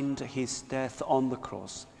mind his death on the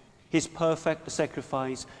cross, his perfect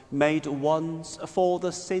sacrifice made once for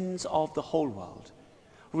the sins of the whole world,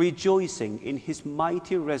 rejoicing in his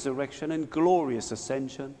mighty resurrection and glorious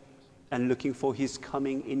ascension, and looking for his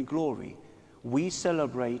coming in glory, we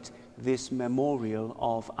celebrate this memorial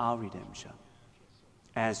of our redemption.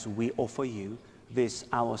 As we offer you this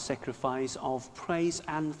our sacrifice of praise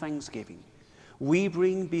and thanksgiving, we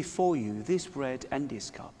bring before you this bread and this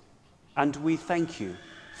cup, and we thank you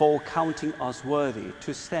for counting us worthy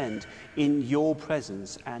to stand in your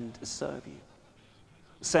presence and serve you.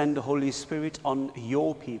 Send the Holy Spirit on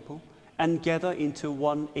your people and gather into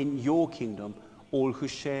one in your kingdom all who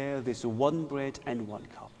share this one bread and one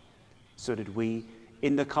cup, so that we,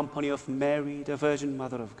 in the company of Mary, the Virgin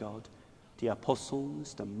Mother of God, the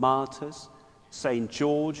apostles, the martyrs, Saint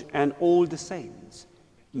George, and all the saints,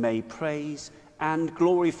 may praise and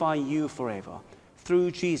glorify you forever,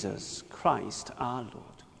 through Jesus Christ our Lord.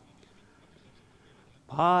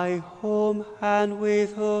 By whom and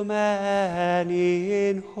with whom and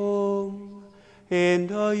in whom, in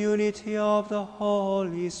the unity of the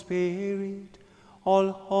Holy Spirit,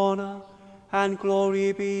 all honor and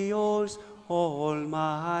glory be yours,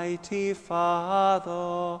 Almighty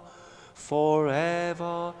Father,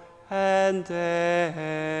 forever and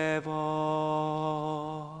ever.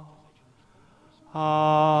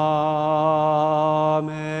 Amen.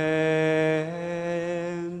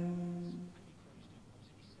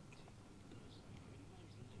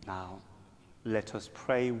 Now, let us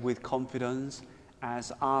pray with confidence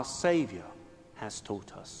as our Saviour has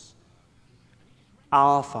taught us.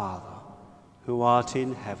 Our Father, who art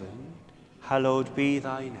in heaven, hallowed be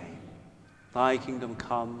thy name. Thy kingdom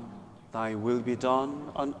come, thy will be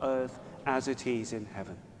done on earth as it is in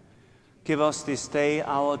heaven. Give us this day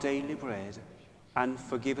our daily bread, and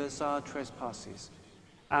forgive us our trespasses,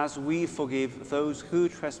 as we forgive those who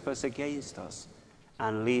trespass against us.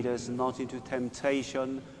 And lead us not into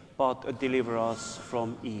temptation, but deliver us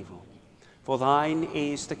from evil. For thine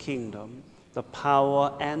is the kingdom, the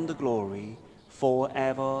power, and the glory,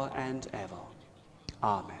 forever and ever.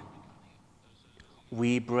 Amen.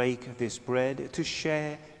 We break this bread to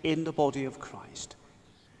share in the body of Christ.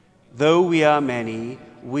 Though we are many,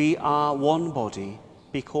 we are one body,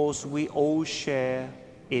 because we all share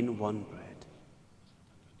in one bread.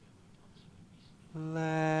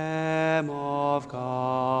 Lamb of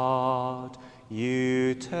God,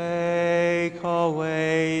 you take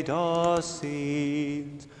away the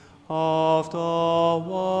sins of the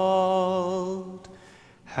world.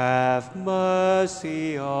 Have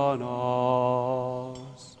mercy on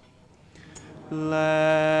us.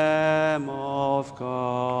 Lamb of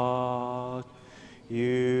God,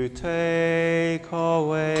 you take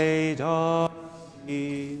away the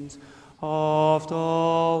sins of the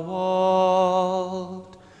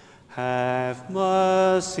world. Have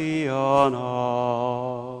mercy on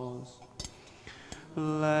us.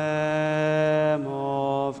 Lamb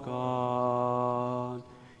of God,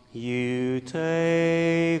 you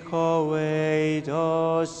take away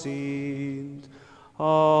the sins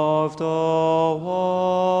of the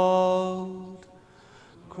world.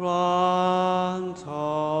 Grant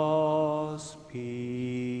us peace.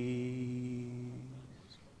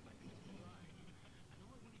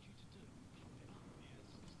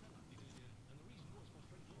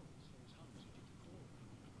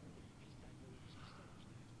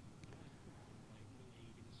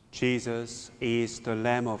 Jesus is the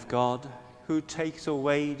Lamb of God who takes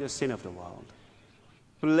away the sin of the world.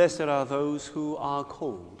 Blessed are those who are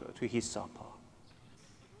called to his supper.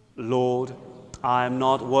 Lord, I am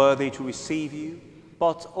not worthy to receive you,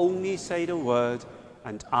 but only say the word,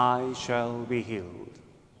 and I shall be healed.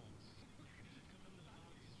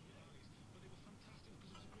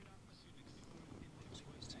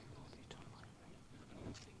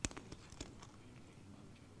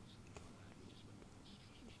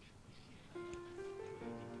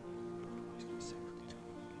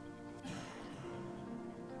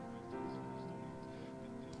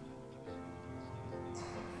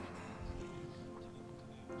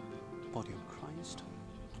 Body of Christ,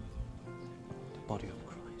 the body of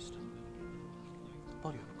Christ, the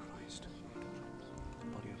body of Christ, the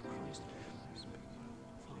body of Christ.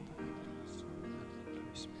 Father, Son, and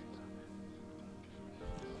Holy Spirit.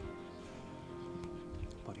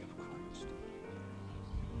 The body of Christ.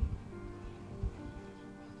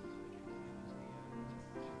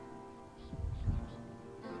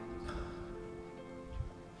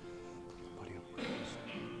 The body of Christ.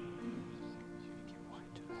 Give way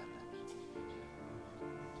to Helen.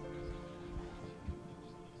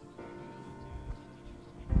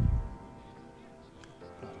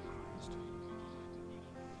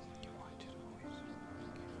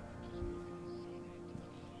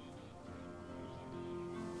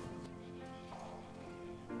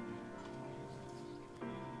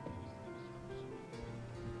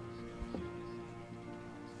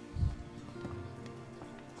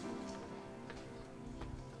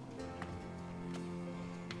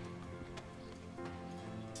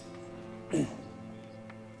 The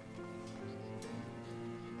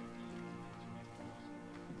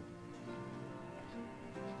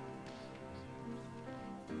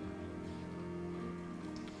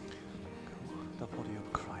body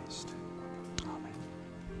of Christ. Amen.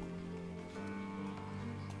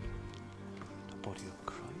 The body of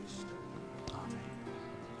Christ. Amen.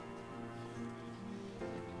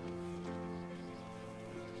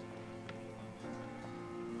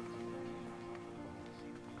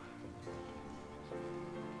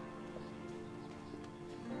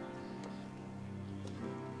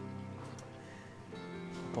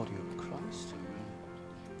 The body of Christ.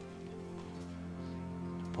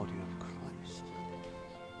 The body of Christ.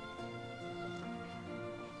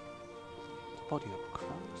 The body of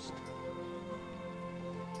Christ.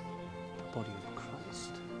 The body of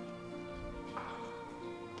Christ.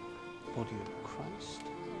 The body of Christ.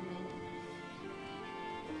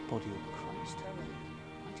 The body of Christ.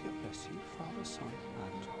 Mighty God bless you, Father, Son,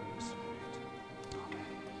 and Holy Spirit. Amen.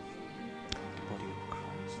 The body of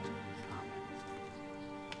Christ. Amen.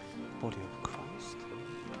 The body of Christ.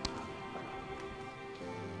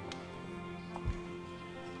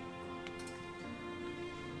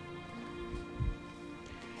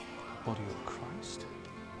 Body of Christ,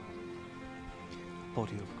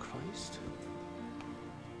 body of Christ,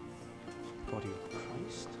 body of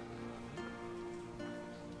Christ,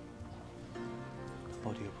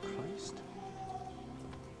 body of Christ,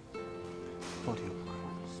 body of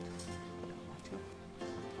Christ,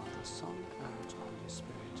 Father, Son, and Holy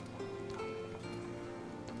Spirit.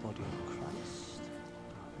 The body of Christ,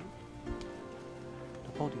 Amen.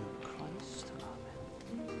 The body of Christ, Amen.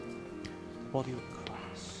 The body of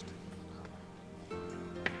Christ.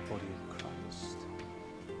 Body of Christ,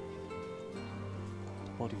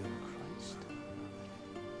 body of Christ,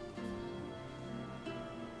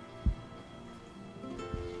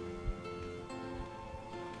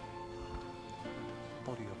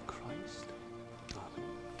 body of Christ, Amen.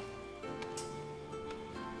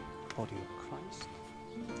 Body of Christ,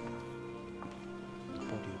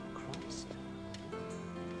 body of Christ,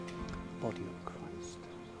 body of Christ,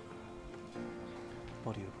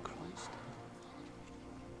 body of Christ.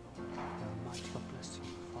 Almighty God bless you,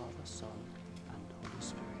 Father, Son, and Holy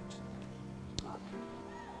Spirit. Amen.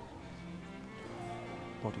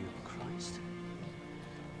 Body of Christ.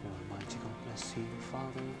 Almighty God bless you,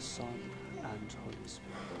 Father, Son, and Holy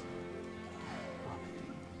Spirit.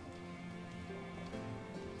 Amen.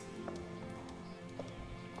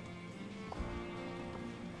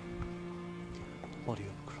 Body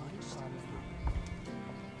of Christ. Amen.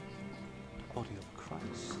 Body of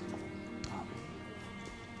Christ. Amen.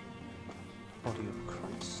 Body of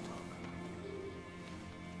Christ.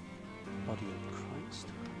 Body of Christ.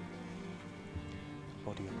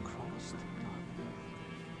 Body of Christ. Amen.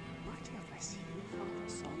 Mighty God bless you, Father,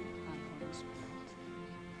 Son, and Holy Spirit.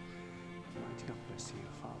 Mighty God bless you,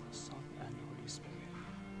 Father, Son, and Holy Spirit.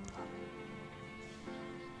 Amen.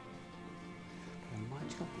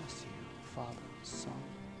 Almighty God bless you, Father, Son,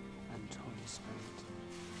 and Holy Spirit.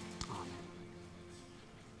 Amen.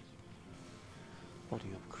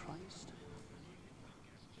 Body of Christ.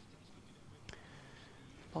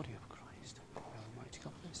 Body of Christ. Almighty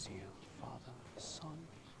God bless you, Father, Son,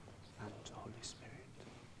 and Holy Spirit.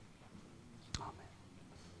 Amen.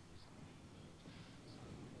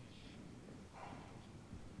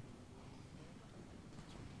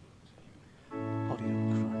 Body of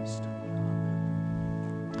Christ. Amen.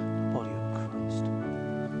 Body of Christ.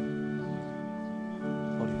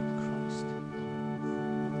 Body of Christ.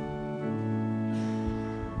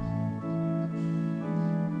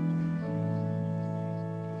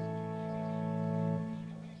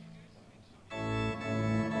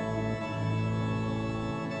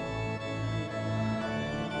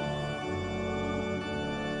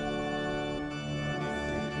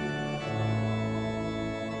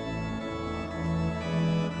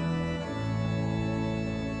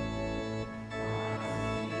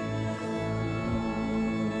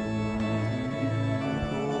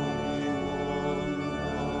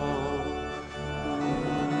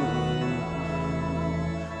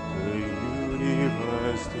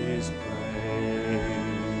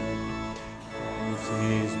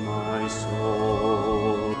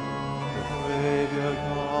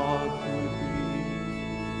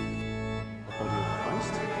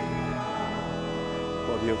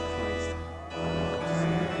 Body of Christ.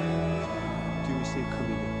 Do you receive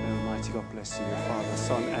communion? Almighty God bless you, Father,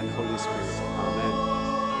 Son, and Holy Spirit. Amen.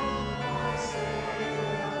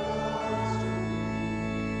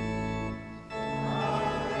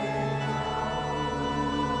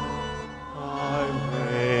 I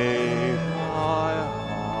break my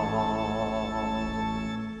heart.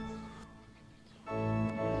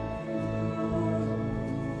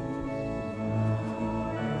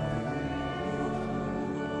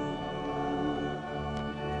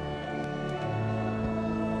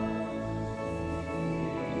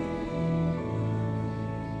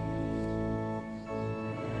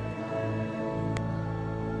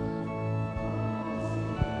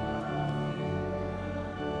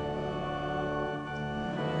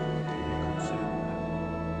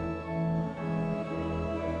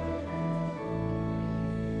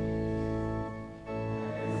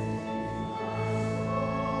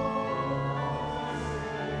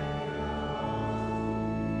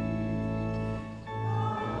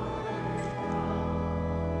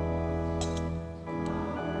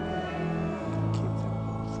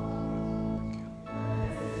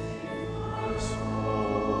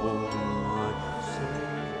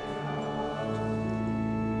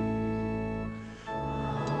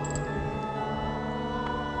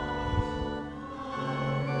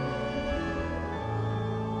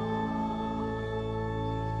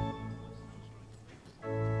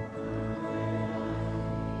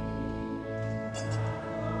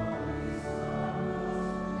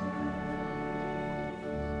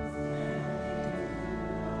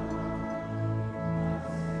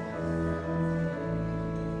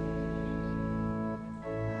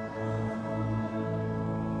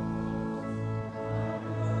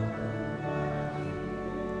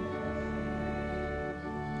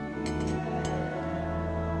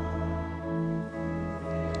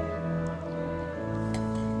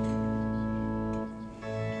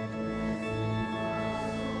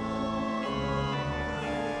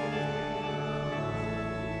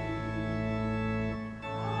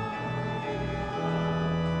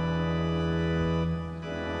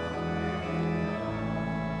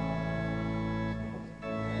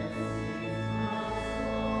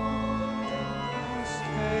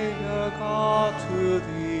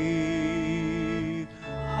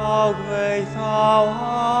 how great thou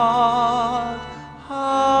art,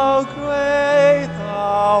 how great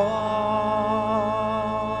thou art.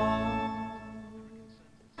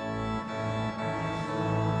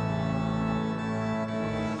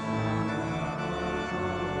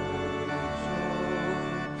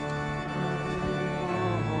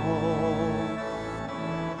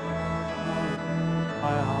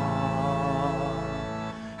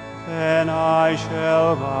 Then I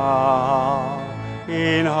shall bow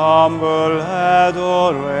in humble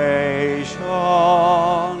adoration,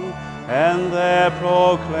 and there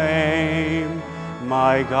proclaim,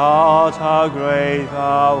 my God, how great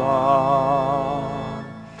thou art.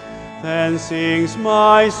 Then sings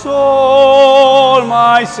my soul,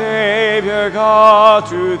 my Saviour God,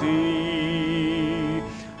 to thee,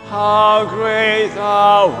 how great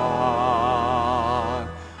thou art,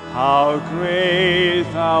 how great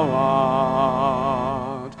thou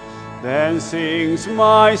art. Then sings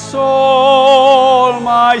my soul,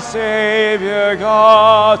 my Saviour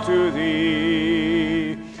God, to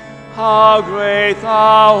thee, how great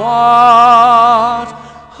thou art,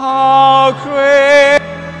 how great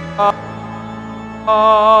thou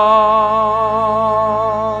art.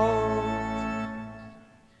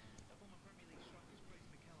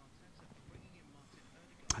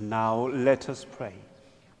 Now let us pray.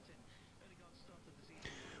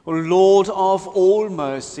 O Lord of all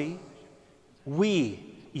mercy, we,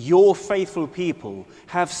 your faithful people,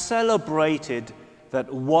 have celebrated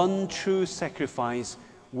that one true sacrifice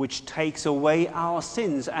which takes away our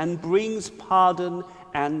sins and brings pardon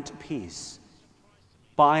and peace.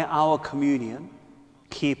 By our communion,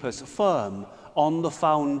 keep us firm on the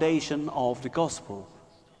foundation of the gospel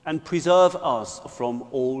and preserve us from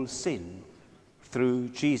all sin, through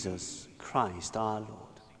Jesus Christ our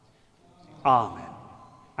Lord. Amen.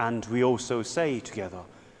 And we also say together,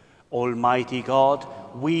 Almighty God,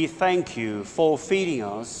 we thank you for feeding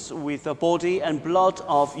us with the body and blood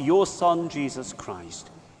of your Son, Jesus Christ.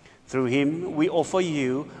 Through him we offer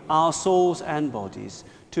you our souls and bodies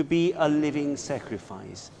to be a living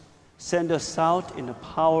sacrifice. Send us out in the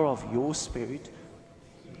power of your Spirit.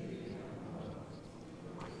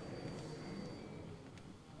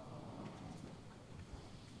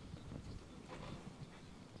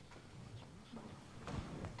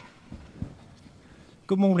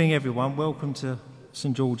 Good morning, everyone. Welcome to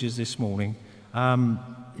St George's this morning.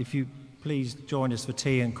 If you please join us for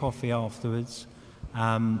tea and coffee afterwards,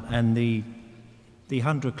 and the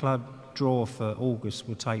 100 Club draw for August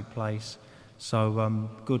will take place. So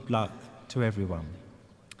good luck to everyone.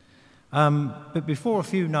 But before a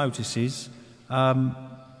few notices,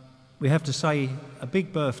 we have to say a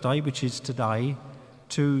big birthday, which is today,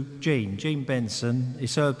 to Jean Benson.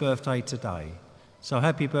 It's her birthday today. So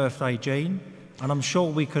happy birthday, Jean. And I'm sure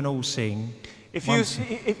we can all sing. If you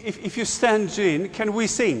stand, Jean, can we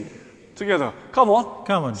sing together? Come on.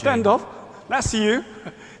 Come on, Jean. Stand up. That's you.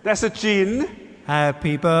 That's a Jean.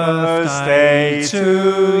 Happy birthday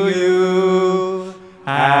to you.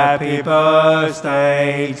 Happy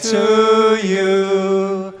birthday to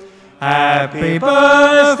you. Happy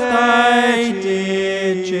birthday,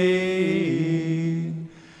 dear Jean.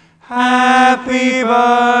 Happy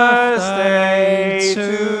birthday to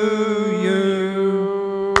you.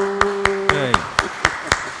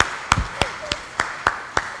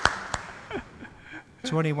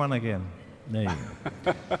 21 again. There you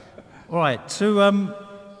go. All right, so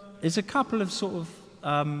there's a couple of sort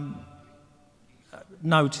of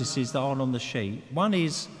notices that aren't on the sheet. One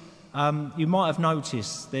is, you might have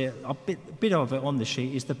noticed there a bit of it on the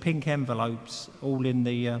sheet is the pink envelopes all in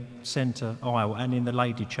the centre aisle and in the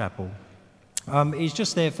Lady Chapel. It's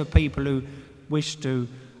just there for people who wish to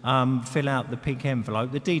fill out the pink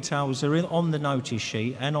envelope. The details are on the notice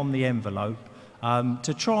sheet and on the envelope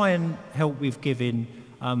to try and help with giving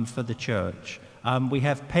for the church. We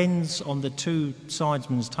have pens on the two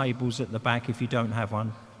sidesmen's tables at the back if you don't have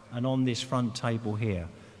one, and on this front table here.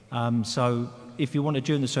 So if you want to,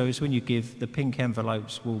 during the service, when you give, the pink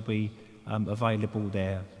envelopes will be available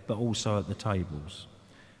there, but also at the tables.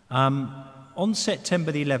 On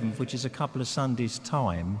September the 11th, which is a couple of Sundays'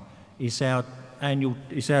 time, is our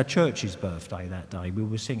church's birthday that day. We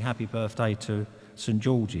will sing happy birthday to St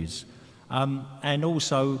George's. And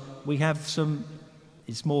also we have some,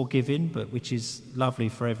 it's more giving, but which is lovely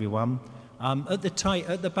for everyone. At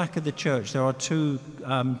the back of the church there are two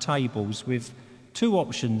tables with two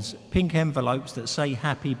options, pink envelopes that say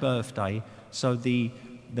happy birthday, so the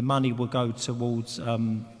money will go towards,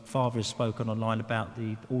 Father has spoken online about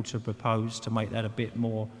the altar proposed to make that a bit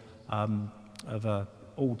more of a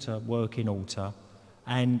working altar.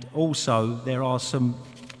 And also there are some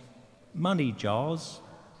money jars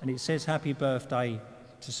and it says happy birthday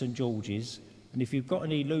to St George's. And if you've got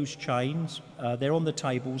any loose chains, they're on the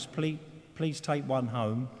tables. Please take one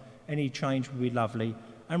home. Any change would be lovely.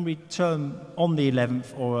 And return on the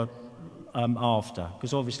 11th or after,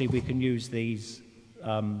 because obviously we can use these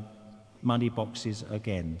money boxes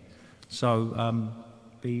again. So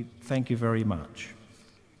thank you very much.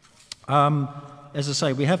 As I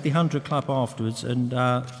say, we have the 100 Club afterwards, and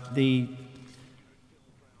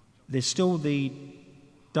there's still the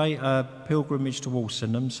pilgrimage to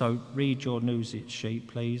Walsingham, so read your news sheet,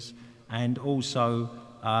 please. And also,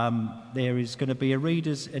 there is going to be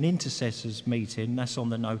an intercessors meeting, that's on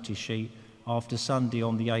the notice sheet, after Sunday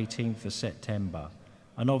on the 18th of September.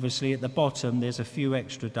 And obviously at the bottom there's a few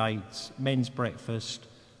extra dates, men's breakfast,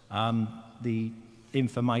 the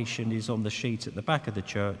information is on the sheet at the back of the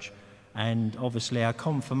church, and obviously our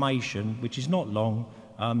confirmation, which is not long,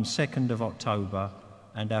 2nd of October,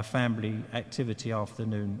 and our family activity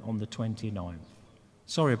afternoon on the 29th.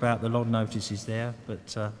 Sorry about the long notices there,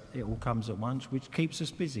 but it all comes at once, which keeps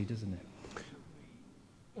us busy, doesn't it?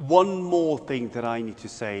 One more thing that I need to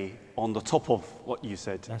say on the top of what you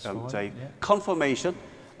said, Dave. Yeah. Confirmation.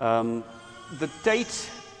 The date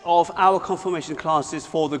of our confirmation classes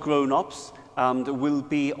for the grown-ups will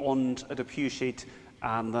be on the pew sheet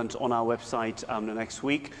and on our website the next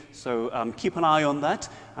week. So keep an eye on that,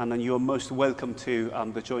 and then you're most welcome to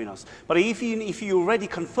join us. But if you're already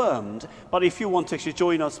confirmed, but if you want to actually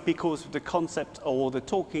join us because the concept or the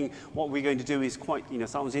talking, what we're going to do is quite,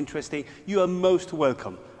 sounds interesting, you are most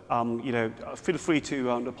welcome. Feel free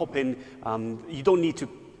to pop in. You don't need to,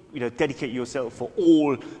 dedicate yourself for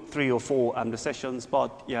all 3 or 4 the sessions,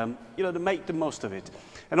 but to make the most of it.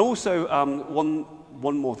 And also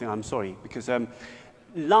one more thing. I'm sorry, because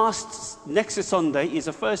next Sunday is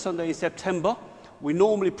the first Sunday in September. We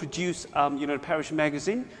normally produce, the parish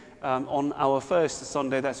magazine on our first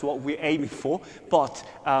Sunday. That's what we're aiming for, but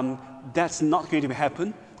that's not going to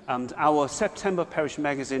happen. And our September parish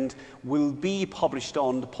magazine will be published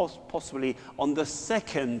on possibly on the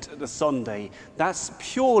second Sunday. That's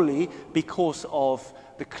purely because of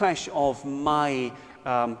the clash of my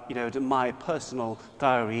my personal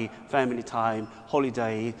diary, family time,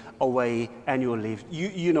 holiday, away, annual leave.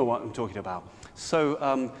 You know what I'm talking about.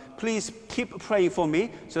 So please keep praying for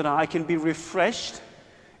me so that I can be refreshed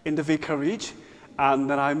in the vicarage, and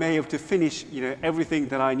that I may have to finish, everything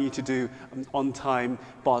that I need to do on time.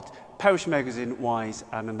 But parish magazine wise,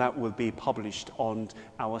 and that will be published on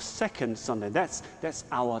our second Sunday. That's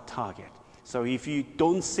our target. So if you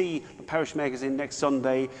don't see the parish magazine next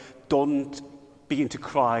Sunday, don't begin to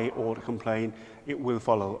cry or to complain. It will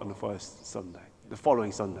follow on the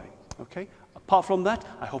following Sunday. Okay? Apart from that,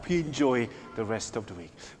 I hope you enjoy the rest of the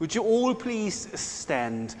week. Would you all please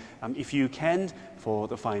stand, if you can, for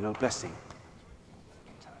the final blessing.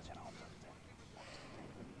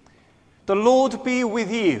 The Lord be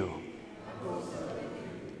with you.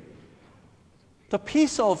 The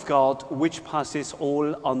peace of God, which passes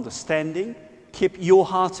all understanding, keep your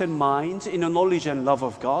hearts and minds in the knowledge and love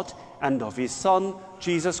of God and of His Son,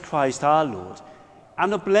 Jesus Christ our Lord.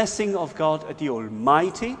 And the blessing of God the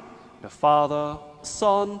Almighty, the Father,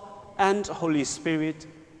 Son, and Holy Spirit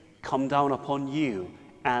come down upon you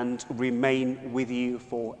and remain with you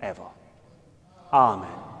forever. Amen.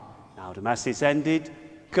 Now the Mass is ended.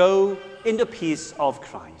 Go in the peace of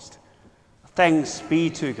Christ. Thanks be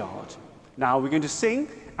to God. Now we're going to sing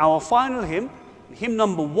our final hymn, hymn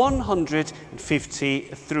number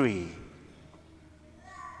 153.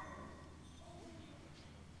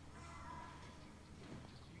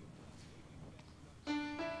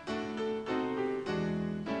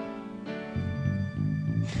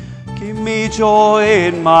 Give me joy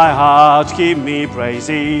in my heart, keep me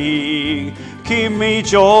praising. Give me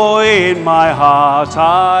joy in my heart,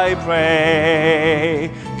 I pray.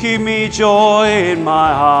 Keep me joy in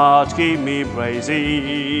my heart, keep me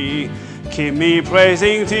praising. Keep me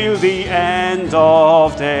praising till the end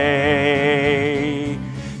of day.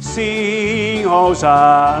 Sing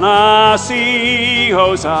Hosanna, sing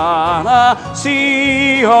Hosanna,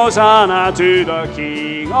 sing Hosanna to the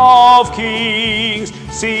King of Kings.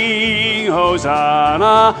 Sing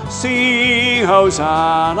Hosanna, sing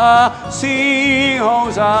Hosanna, sing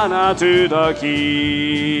Hosanna to the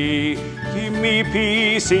King. Give me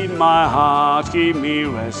peace in my heart, keep me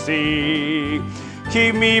resting.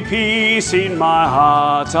 Keep me peace in my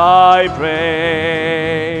heart, I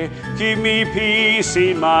pray. Keep me peace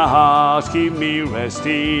in my heart, keep me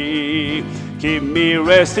resting. Keep me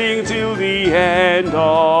resting till the end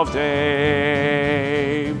of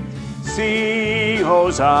day. Sing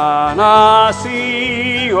Hosanna,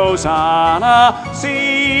 sing Hosanna,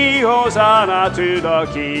 sing sing Hosanna to the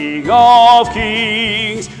King of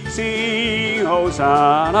Kings. Sing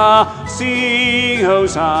Hosanna, sing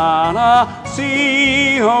Hosanna,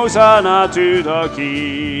 sing Hosanna to the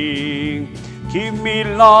King. Keep me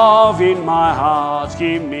love in my heart,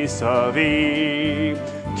 keep me serving.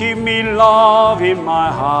 Keep me love in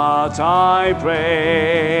my heart, I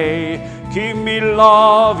pray. Keep me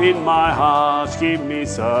love in my heart, keep me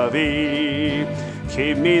serving.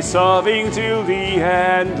 Keep me serving till the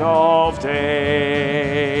end of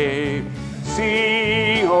day.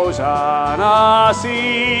 Sing Hosanna,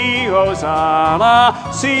 sing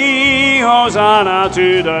Hosanna, sing Hosanna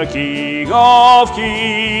to the King of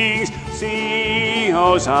Kings. Sing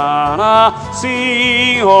Hosanna,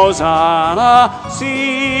 sing Hosanna,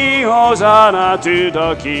 sing Hosanna to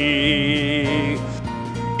the King.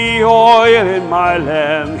 The oil in my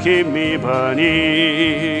lamp, keep me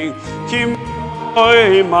burning. Keep me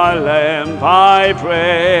oil in my lamp, I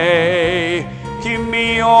pray. Keep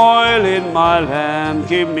me oil in my lamp,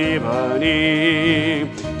 keep me burning.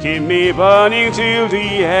 Keep me burning till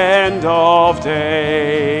the end of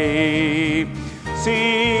day.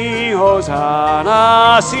 Sing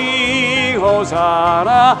Hosanna, sing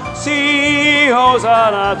Hosanna, sing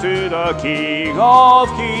Hosanna to the King of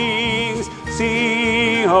Kings.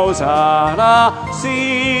 Sing Hosanna,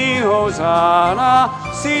 sing Hosanna,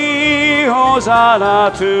 sing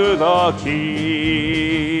Hosanna to the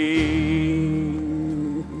King.